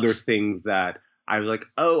 other things that I was like,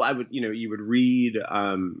 oh, I would, you would read,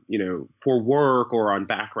 for work or on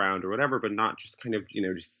background or whatever, but not just kind of,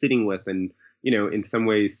 just sitting with and, in some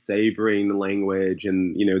ways savoring the language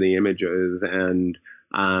and, the images and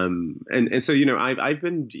so, I've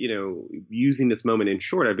been, using this moment in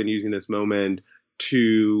short, I've been using this moment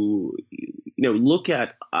to, look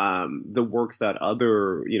at the works that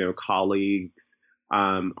other, colleagues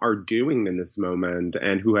are doing in this moment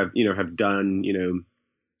and who have, have done,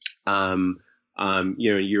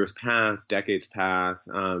 years past, decades past,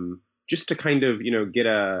 just to kind of, get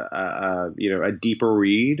a deeper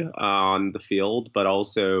read on the field, but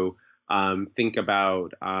also think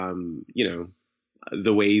about,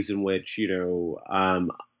 the ways in which,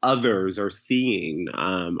 others are seeing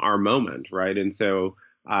our moment, right? And so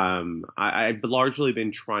I've largely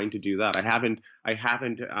been trying to do that. I haven't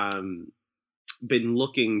been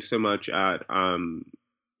looking so much at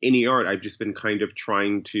any art. I've just been kind of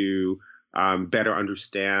trying to better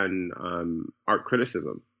understand art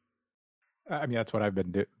criticism. I mean, that's what I've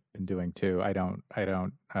been doing too. I don't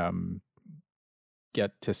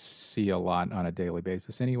get to see a lot on a daily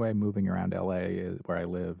basis. Anyway, moving around LA where I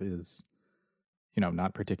live is,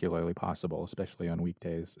 not particularly possible, especially on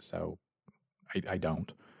weekdays. So I don't.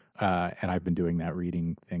 And I've been doing that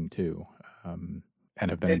reading thing too, and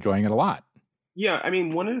have been enjoying it a lot. Yeah, I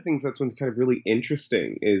mean, one of the things that's been kind of really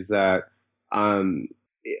interesting is that,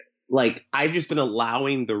 I've just been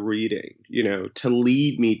allowing the reading, to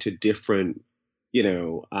lead me to different,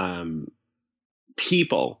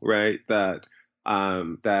 people, right? That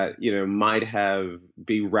that, might have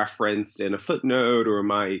be referenced in a footnote, or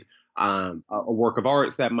might a work of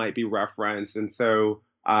art that might be referenced. And so,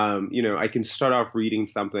 I can start off reading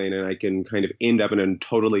something and I can kind of end up in a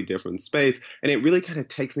totally different space. And it really kind of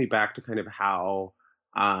takes me back to kind of how,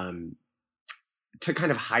 to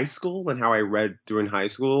kind of high school, and how I read during high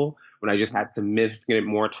school when I just had significant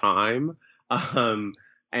more time. Um,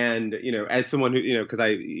 and, as someone who, because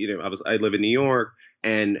I live in New York,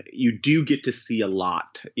 and you do get to see a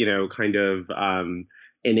lot, kind of,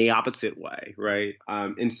 in the opposite way. Right.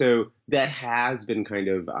 And so that has been kind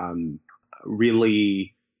of,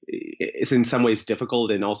 really, it's in some ways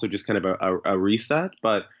difficult, and also just kind of a reset.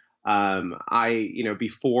 But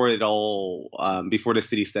before it all, before the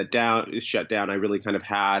city shut down, I really kind of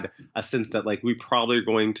had a sense that, like, we probably are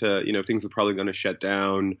going to, things are probably going to shut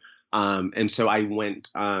down. And so I went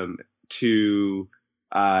to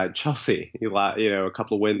Chelsea, a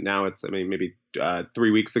couple of maybe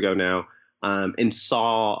 3 weeks ago now, and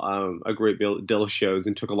saw a great deal of shows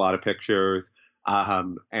and took a lot of pictures.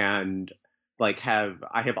 And like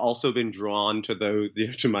I have also been drawn to those,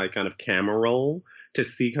 to my kind of camera roll, to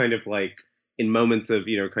see kind of like in moments of,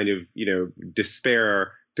 kind of,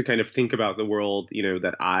 despair, to kind of think about the world,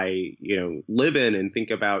 that I, live in, and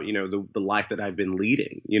think about, the life that I've been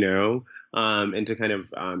leading, and to kind of,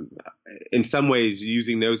 in some ways,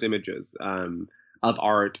 using those images, of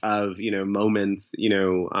art, of, moments,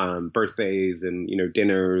 birthdays, and,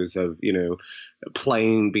 dinners, of,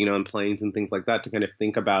 being on planes and things like that, to kind of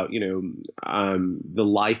think about, the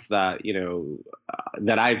life that,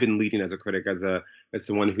 that I've been leading as a critic, as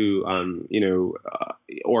someone who,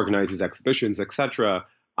 organizes exhibitions, etc.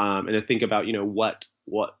 And to think about,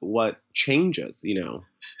 what changes,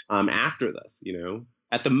 after this,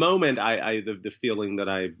 At the moment, the feeling that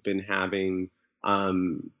I've been having,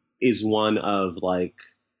 is one of like,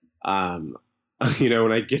 when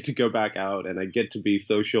I get to go back out and I get to be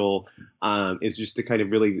social, is just to kind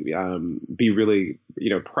of really, be really,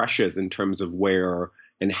 precious in terms of where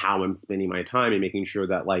and how I'm spending my time, and making sure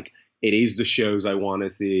that, like, it is the shows I want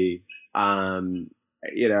to see.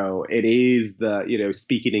 It is the,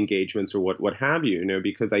 speaking engagements, or what have you,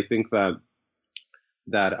 because I think that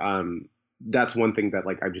that's one thing that,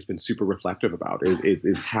 like, I've just been super reflective about,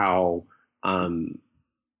 is how,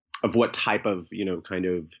 of what type of, kind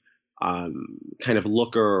of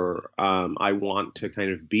looker, I want to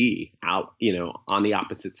kind of be out, on the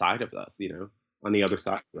opposite side of this, on the other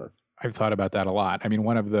side of this. I've thought about that a lot. I mean,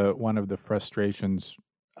 one of the frustrations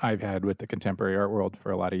I've had with the contemporary art world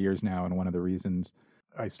for a lot of years now, and one of the reasons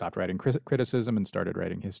I stopped writing criticism and started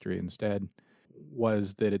writing history instead,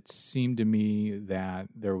 was that it seemed to me that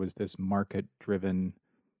there was this market-driven,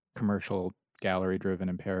 commercial, gallery-driven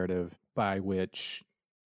imperative by which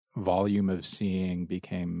volume of seeing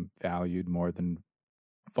became valued more than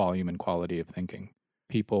volume and quality of thinking.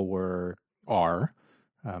 People are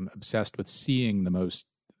obsessed with seeing the most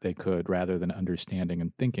they could, rather than understanding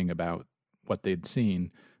and thinking about what they'd seen,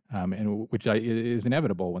 and which is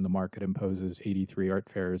inevitable when the market imposes 83 art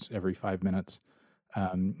fairs every 5 minutes,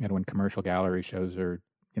 and when commercial gallery shows are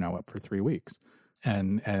up for 3 weeks,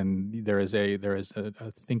 and there is a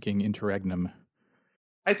thinking interregnum.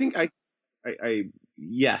 I think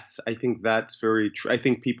yes, I think that's very true. I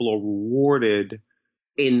think people are rewarded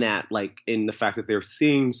in that, like, in the fact that they're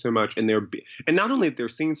seeing so much, and and not only that they're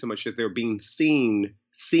seeing so much, that they're being seeing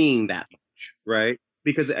that much, right?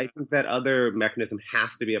 Because I think that other mechanism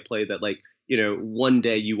has to be at play, that, like, one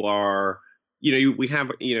day you are, we have,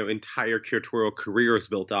 entire curatorial careers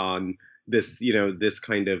built on this, this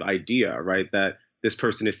kind of idea, right? That this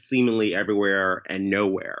person is seemingly everywhere and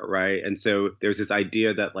nowhere, right? And so there's this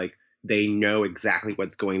idea that, like, they know exactly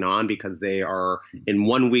what's going on, because they are, in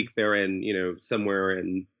 1 week they're in, somewhere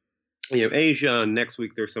in, Asia, and next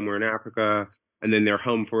week they're somewhere in Africa, and then they're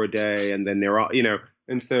home for a day, and then they're all,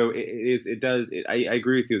 and so I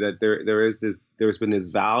agree with you that there's been this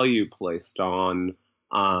value placed on,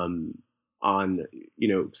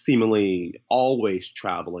 seemingly always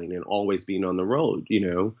traveling and always being on the road,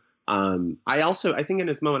 I think in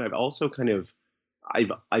this moment I've also kind of,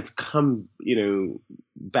 I've come,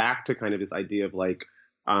 back to kind of this idea of, like,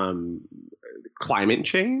 climate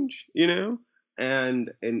change,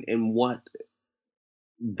 and what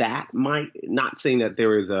that might, not saying that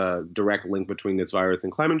there is a direct link between this virus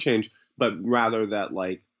and climate change, but rather that,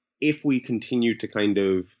 like, if we continue to kind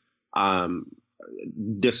of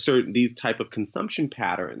discern these type of consumption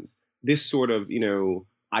patterns, this sort of,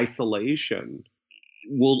 isolation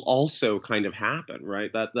will also kind of happen,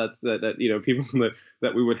 right? That's people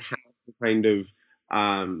that we would have to kind of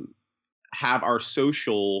have our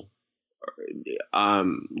social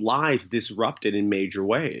lives disrupted in major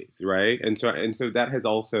ways, right? And so that has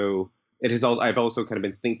also it has all I've also kind of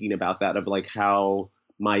been thinking about that of like how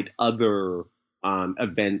might other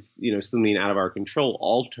events, something out of our control,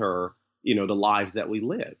 alter the lives that we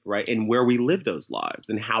live, right, and where we live those lives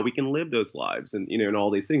and how we can live those lives, and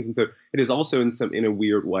all these things. And so it is also in a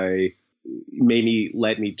weird way maybe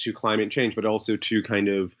led me to climate change, but also to kind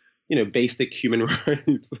of basic human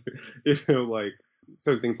rights, like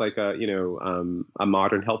so things like a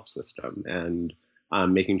modern health system and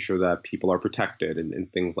making sure that people are protected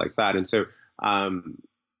and things like that. And so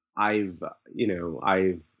I've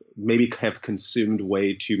I've maybe have consumed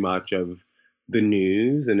way too much of the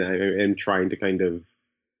news, and I am trying to kind of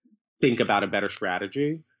think about a better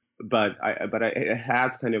strategy. But it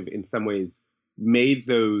has kind of in some ways made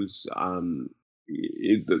those that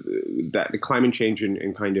the climate change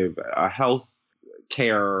and kind of health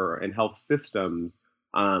care and health systems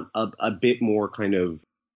a bit more kind of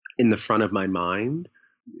in the front of my mind.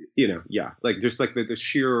 Yeah, like just like the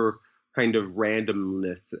sheer kind of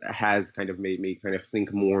randomness has kind of made me kind of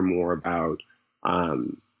think more and more about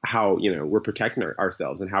how we're protecting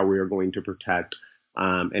ourselves and how we are going to protect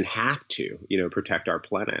and have to protect our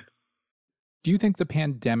planet. Do you think the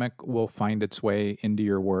pandemic will find its way into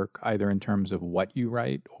your work, either in terms of what you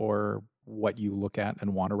write or what you look at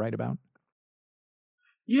and want to write about?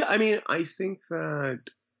 Yeah, I mean, I think that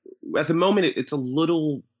at the moment it's a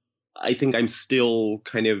little. I think I'm still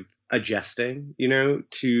kind of adjusting,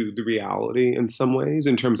 to the reality in some ways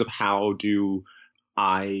in terms of how do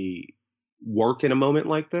I work in a moment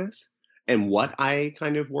like this and what I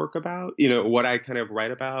kind of work about, what I kind of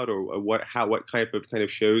write about or what type of kind of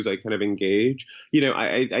shows I kind of engage.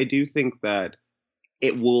 I do think that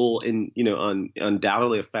it will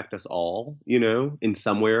undoubtedly affect us all, in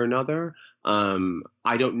some way or another.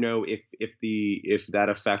 I don't know if that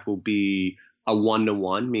effect will be a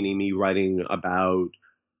one-to-one, meaning me writing about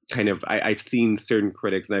kind of I've seen certain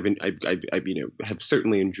critics, and I've have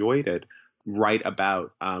certainly enjoyed it, write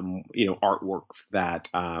about artworks that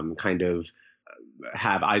kind of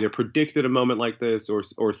have either predicted a moment like this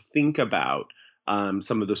or think about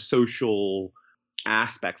some of the social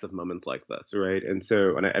aspects of moments like this, right? And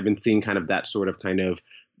I've been seeing kind of that sort of kind of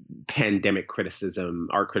pandemic criticism,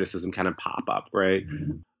 art criticism kind of pop up, right?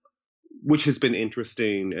 Which has been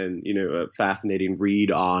interesting and a fascinating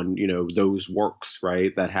read on those works,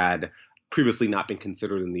 right, that had previously not been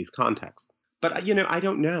considered in these contexts. But I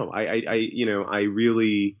don't know. I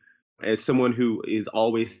really, as someone who is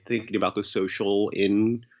always thinking about the social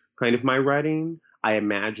in kind of my writing, I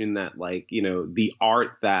imagine that the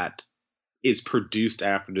art that is produced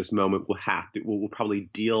after this moment will probably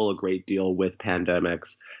deal a great deal with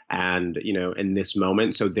pandemics and in this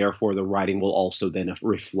moment. So therefore, the writing will also then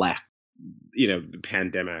reflect the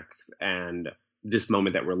pandemic and this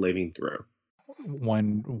moment that we're living through.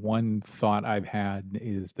 One thought I've had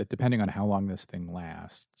is that depending on how long this thing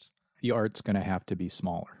lasts, the art's going to have to be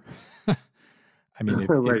smaller. I mean,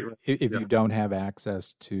 if you don't have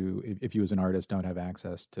access to, if you as an artist don't have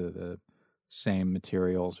access to the same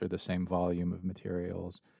materials or the same volume of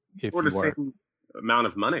materials, same amount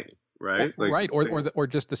of money, right? Or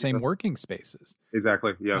just the same working spaces.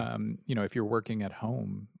 Exactly. Yeah. If you're working at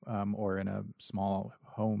home or in a small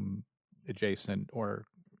home adjacent or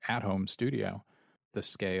at home studio, the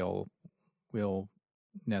scale will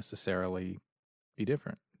necessarily be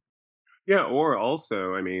different. Yeah. Or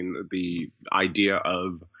also, I mean, the idea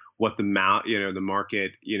of what the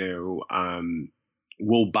market,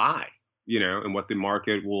 will buy, and what the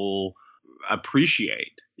market will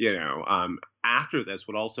appreciate, after this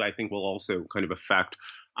would also, I think, will also kind of affect,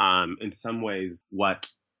 in some ways, what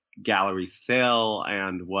galleries sell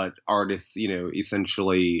and what artists,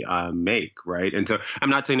 essentially make, right? And so I'm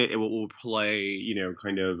not saying that it will play,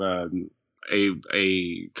 kind of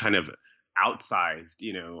a kind of outsized,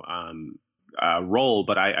 role,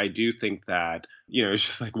 but I do think that it's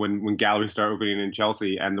just like when galleries start opening in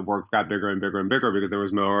Chelsea and the works got bigger and bigger and bigger because there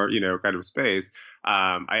was more kind of space.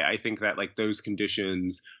 I think that like those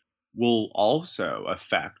conditions will also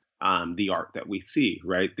affect the art that we see,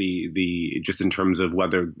 right? The just in terms of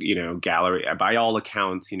whether gallery, by all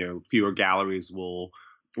accounts, fewer galleries will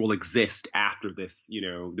exist after this,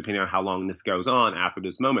 depending on how long this goes on, after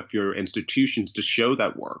this moment. Fewer institutions to show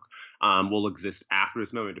that work will exist after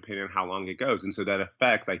this moment, depending on how long it goes. And so that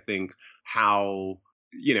affects, I think, how,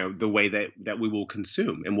 the way that we will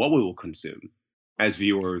consume and what we will consume as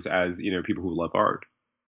viewers, as, people who love art.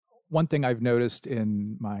 One thing I've noticed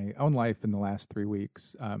in my own life in the last 3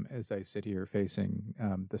 weeks, as I sit here facing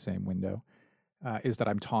the same window, is that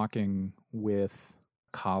I'm talking with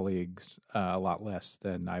colleagues a lot less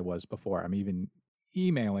than I was before. I'm even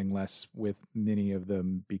emailing less with many of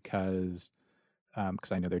them because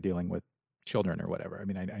I know they're dealing with children or whatever. I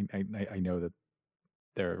mean, I know that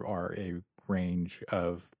there are a range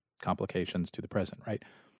of complications to the present, right?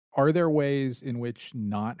 Are there ways in which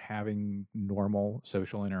not having normal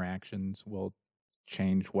social interactions will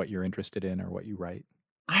change what you're interested in or what you write?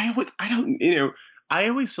 I don't, I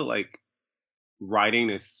always feel like writing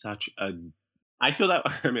is such a, I feel that,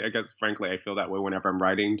 I mean, I guess, frankly, I feel that way whenever I'm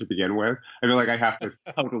writing to begin with. I feel like I have to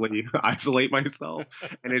totally isolate myself.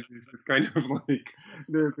 And it's kind of like,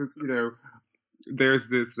 there's this, there's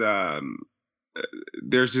this,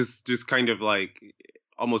 there's just kind of like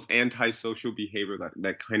almost antisocial behavior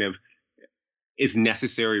that kind of is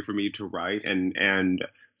necessary for me to write. And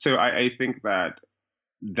so I think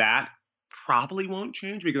that probably won't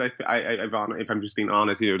change because if I'm just being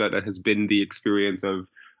honest, that has been the experience of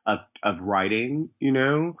writing,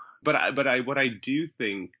 But what I do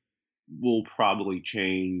think will probably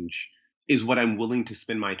change is what I'm willing to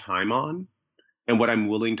spend my time on and what I'm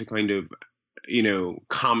willing to kind of,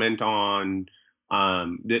 comment on,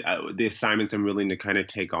 the assignments I'm willing to kind of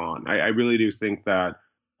take on. I really do think that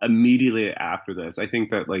immediately after this, I think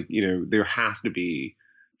that there has to be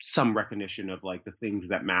some recognition of like the things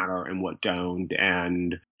that matter and what don't,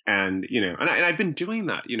 and I've been doing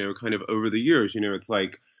that, kind of over the years. It's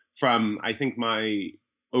like from I think my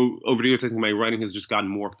over the years, I think my writing has just gotten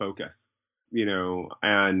more focused,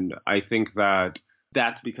 and I think that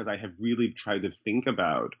that's because I have really tried to think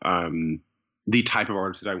about the type of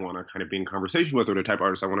artist that I want to kind of be in conversation with, or the type of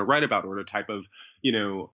artist I want to write about, or the type of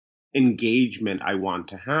engagement I want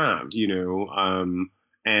to have,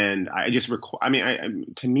 and I just I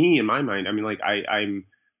mean, to me, in my mind, I mean, like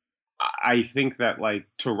I think that like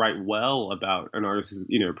to write well about an artist's,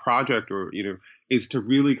 project or, is to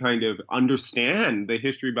really kind of understand the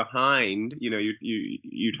history behind,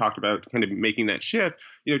 you talked about kind of making that shift,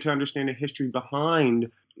 to understand the history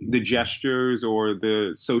behind the gestures or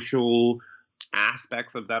the social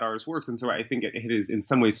aspects of that artist's works. And so I think it has in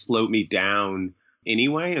some ways slowed me down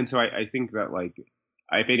anyway. And so I think that like,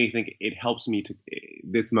 if anything, it helps me to,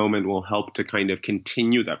 this moment will help to kind of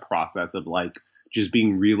continue that process of like, just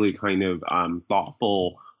being really kind of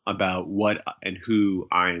thoughtful about what and who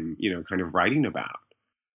I'm, kind of writing about.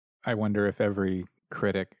 I wonder if every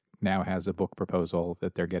critic now has a book proposal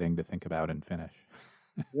that they're getting to think about and finish.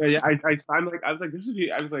 Yeah. I'm like, I was like, this would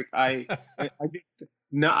be, I was like, I just,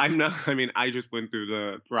 no, I'm not. I mean, I just went through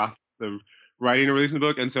the process of writing and releasing the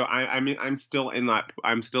book, and so I mean, I'm still in that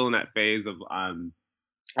phase of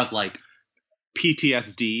like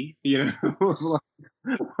PTSD,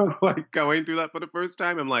 of like going through that for the first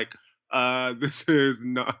time. I'm like, this is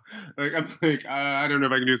not like, I'm like, I don't know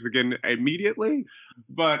if I can do this again immediately,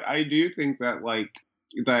 but I do think that like,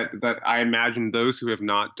 that I imagine those who have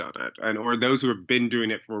not done it or those who have been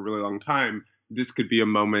doing it for a really long time, this could be a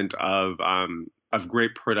moment of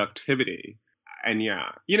great productivity. And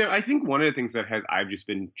yeah, I think one of the things that I've just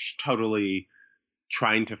been totally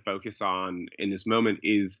trying to focus on in this moment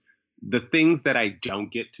is the things that I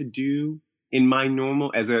don't get to do in my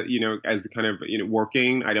normal as kind of,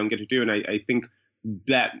 working, I don't get to do. And I think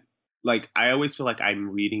that like, I always feel like I'm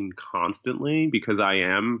reading constantly because I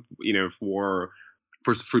am, for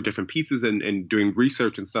different pieces and doing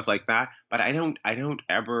research and stuff like that. But I don't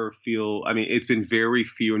ever feel, I mean, it's been very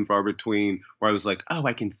few and far between where I was like, oh,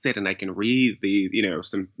 I can sit and I can read the,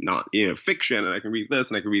 some not, fiction, and I can read this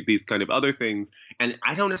and I can read these kind of other things. And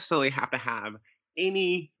I don't necessarily have to have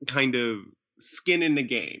any kind of skin in the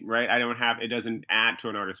game, right? It doesn't add to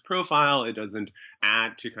an artist's profile. It doesn't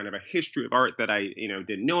add to kind of a history of art that I,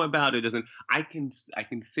 didn't know about. It doesn't, I can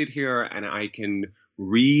sit here and I can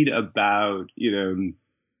read about,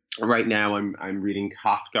 right now I'm reading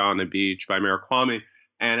Kafka on the Beach by Murakami,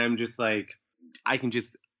 and I'm just like, I can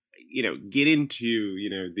just, get into,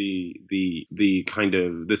 the kind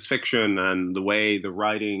of this fiction and the way the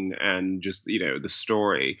writing and just, the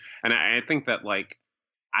story. And I think that like,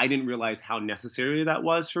 I didn't realize how necessary that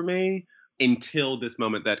was for me until this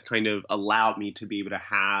moment that kind of allowed me to be able to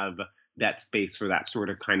have that space for that sort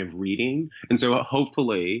of kind of reading. And so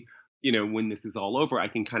hopefully, when this is all over, I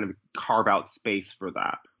can kind of carve out space for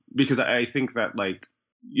that, because I think that like,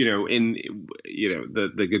 in,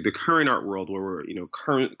 the current art world where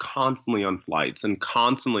we're, constantly on flights and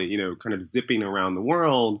constantly, kind of zipping around the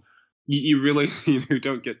world, you really,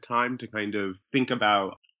 don't get time to kind of think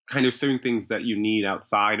about kind of certain things that you need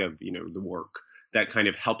outside of, the work that kind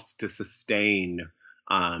of helps to sustain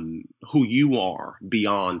who you are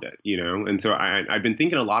beyond it, And so I've been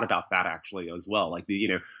thinking a lot about that actually as well, like the,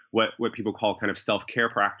 what people call kind of self-care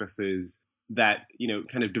practices that,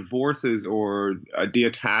 kind of divorces or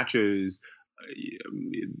detaches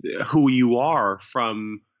who you are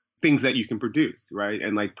from things that you can produce, right?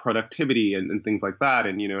 And like productivity and things like that.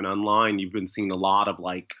 And online, you've been seeing a lot of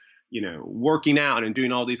like, working out and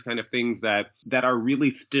doing all these kind of things that are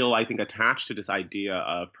really still, I think, attached to this idea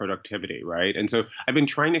of productivity, right? And so I've been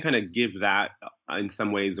trying to kind of give that in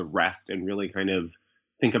some ways a rest and really kind of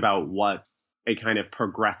think about what a kind of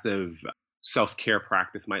progressive self-care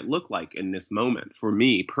practice might look like in this moment for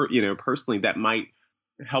me, personally, that might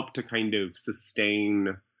help to kind of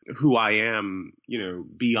sustain who I am,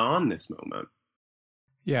 beyond this moment.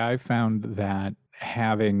 Yeah, I found that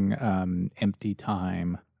having empty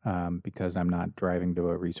time, because I'm not driving to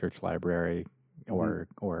a research library or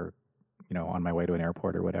on my way to an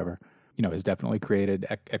airport or whatever, has definitely created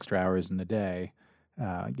extra hours in the day.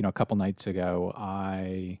 A couple nights ago,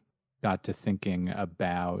 I got to thinking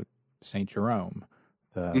about Saint Jerome,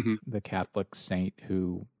 the Catholic saint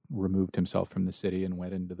who removed himself from the city and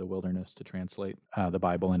went into the wilderness to translate the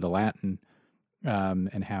Bible into Latin,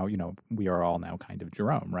 and how, we are all now kind of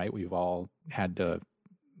Jerome, right? We've all had to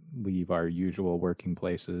leave our usual working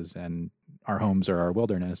places, and our homes are our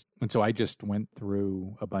wilderness. And so I just went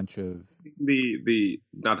through a bunch of the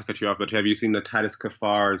not to cut you off, but have you seen the Titus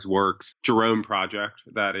Kafar's works Jerome Project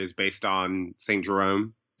that is based on Saint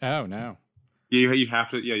Jerome? Oh no. You have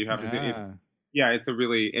to see it. Yeah, it's a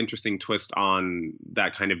really interesting twist on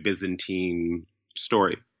that kind of Byzantine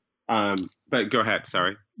story. But go ahead,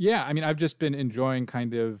 sorry. Yeah, I mean, I've just been enjoying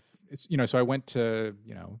kind of, so I went to,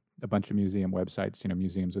 a bunch of museum websites,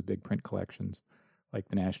 museums with big print collections, like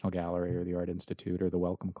the National Gallery or the Art Institute or the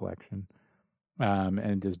Wellcome Collection,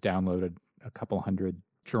 and just downloaded a couple hundred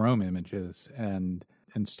Jerome images and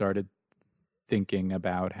started thinking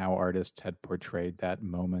about how artists had portrayed that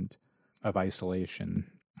moment of isolation,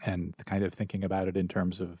 and kind of thinking about it in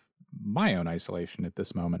terms of my own isolation at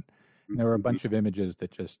this moment. And there were a bunch of images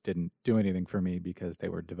that just didn't do anything for me because they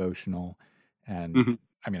were devotional. And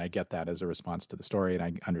I mean, I get that as a response to the story, and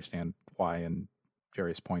I understand why in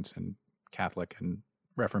various points in Catholic and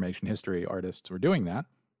Reformation history artists were doing that.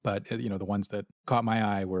 But, the ones that caught my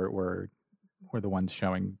eye were the ones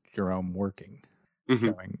showing Jerome working,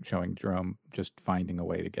 showing Jerome just finding a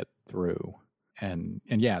way to get through. And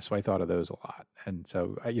yeah, so I thought of those a lot. And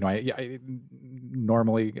so, I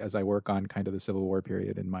normally, as I work on kind of the Civil War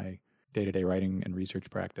period in my day-to-day writing and research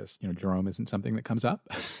practice, Jerome isn't something that comes up.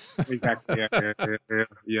 Exactly.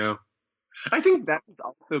 Yeah. I think that's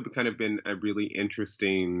also kind of been a really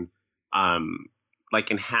interesting,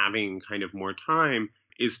 like in having kind of more time,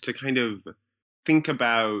 is to kind of think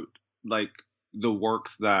about like the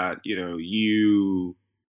works that,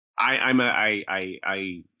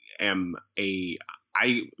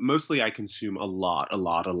 I consume a lot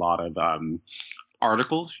of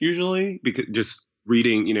articles usually, because just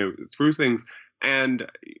reading, through things, and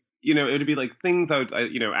it'd be like things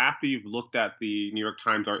after you've looked at the New York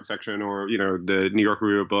Times art section or the New York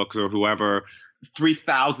Review of Books or whoever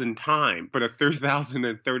 3,000 times for the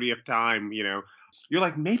 3,030th time, you're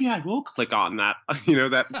like, maybe I will click on that,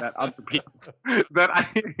 that other piece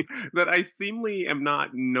that I seemingly am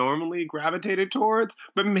not normally gravitated towards,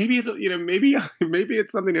 but maybe maybe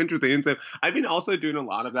it's something interesting. And so I've been also doing a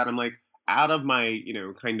lot of that. I'm like, out of my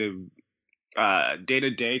kind of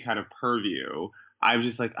day-to-day kind of purview, I was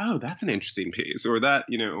just like, oh, that's an interesting piece, or that,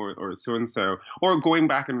 or so and so, or going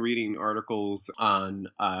back and reading articles on,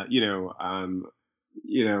 I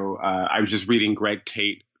was just reading Greg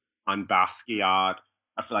Tate on Basquiat,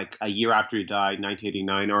 like a year after he died,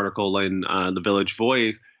 1989 article in the Village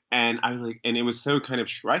Voice, and I was like, and it was so kind of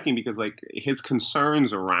striking because like his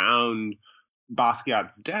concerns around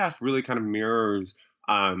Basquiat's death really kind of mirrors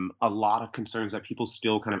a lot of concerns that people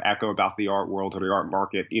still kind of echo about the art world or the art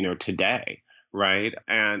market, today, right?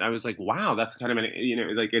 And I was like, wow, that's kind of an,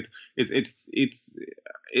 like it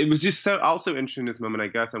was just so also interesting in this moment, I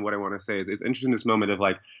guess. And what I want to say is it's interesting in this moment of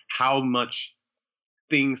like how much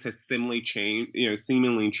things has seemingly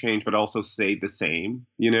changed, but also stayed the same,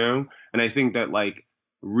 And I think that like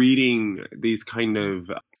reading these kind of,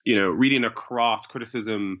 reading across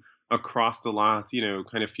criticism across the last,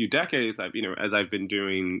 kind of few decades, as I've been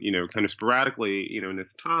doing, kind of sporadically, in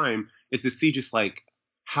this time, is to see just like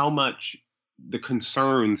how much the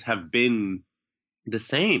concerns have been the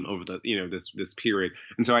same over the, this period.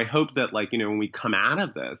 And so I hope that like, when we come out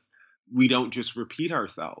of this, we don't just repeat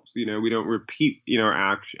ourselves, we don't repeat,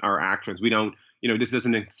 our actions. We don't, this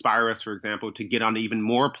doesn't inspire us, for example, to get on even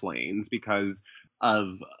more planes because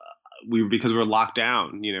we're locked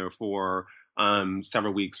down, for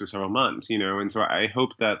several weeks or several months, and so I hope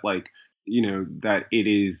that like, that it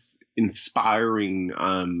is inspiring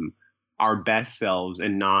our best selves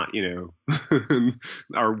and not,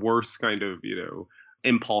 our worst kind of,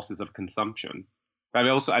 impulses of consumption.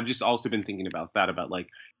 I've just also been thinking about that, about like,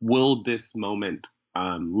 will this moment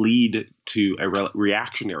lead to a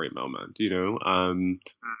reactionary moment,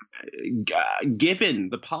 given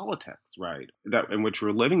the politics, right, that in which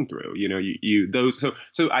we're living through,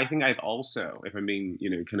 so I think I've also, if I'm being,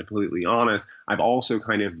 kind of completely honest, I've also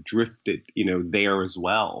kind of drifted, there as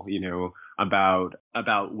well, about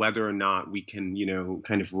whether or not we can,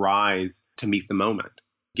 kind of rise to meet the moment,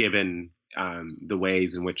 given the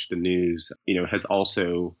ways in which the news, has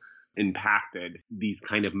also impacted these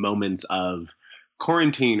kind of moments of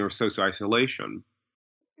quarantine or social isolation.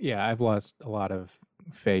 Yeah, I've lost a lot of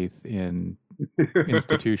faith in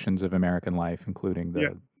institutions of American life, including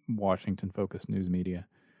the Washington-focused news media.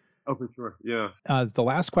 Oh, for sure. Yeah. The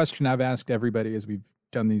last question I've asked everybody as we've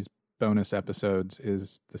done these bonus episodes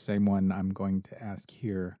is the same one I'm going to ask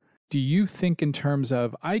here. Do you think in terms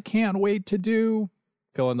of, I can't wait to do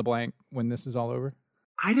fill in the blank when this is all over?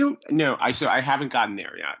 I don't know. I haven't gotten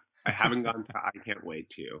there yet. I haven't gotten to I can't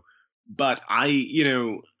wait to. But I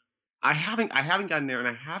haven't gotten there, and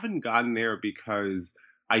I haven't gotten there because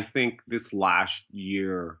I think this last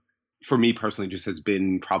year, for me personally, just has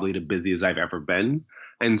been probably the busiest I've ever been.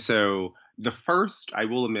 And so I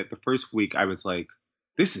will admit, the first week I was like,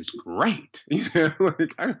 this is great.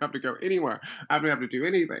 Like I don't have to go anywhere. I don't have to do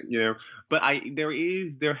anything, But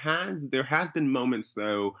there has been moments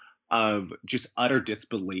though of just utter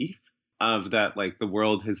disbelief of that, like the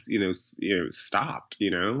world has, stopped,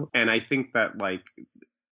 and I think that like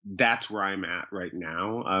that's where I'm at right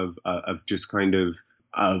now of just kind of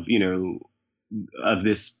of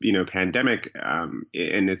this, pandemic,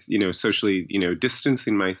 and this, socially,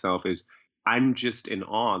 distancing myself is I'm just in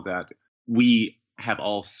awe that we have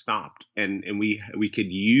all stopped and we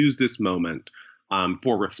could use this moment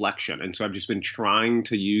for reflection. And so I've just been trying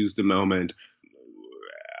to use the moment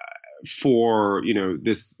for,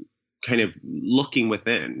 this kind of looking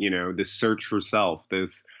within, this search for self,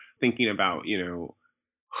 this thinking about,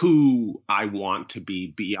 who I want to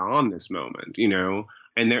be beyond this moment,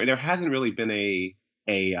 and there hasn't really been a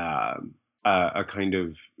kind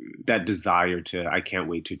of that desire to, I can't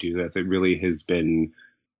wait to do this. It really has been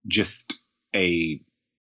just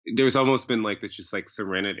there's almost been like this just like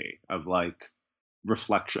serenity of like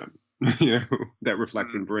reflection, that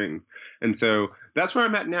reflection brings. And so that's where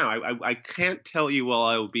I'm at now. I can't tell you, well,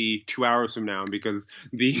 I'll be 2 hours from now, because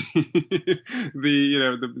I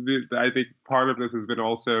think part of this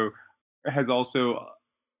has also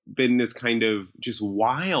been this kind of just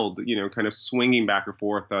wild, kind of swinging back and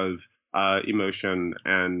forth of emotion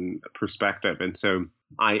and perspective. And so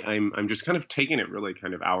I'm just kind of taking it really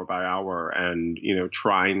kind of hour by hour and,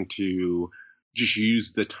 trying to just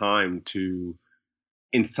use the time to,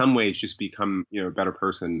 in some ways, just become, a better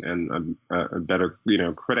person and a better,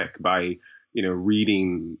 critic by,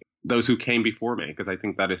 reading those who came before me, because I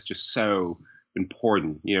think that is just so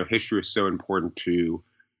important. History is so important to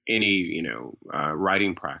any,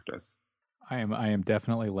 writing practice. I am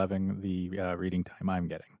definitely loving the reading time I'm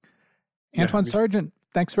getting. Antwaun Sargent,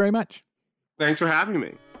 thanks very much. Thanks for having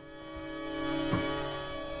me.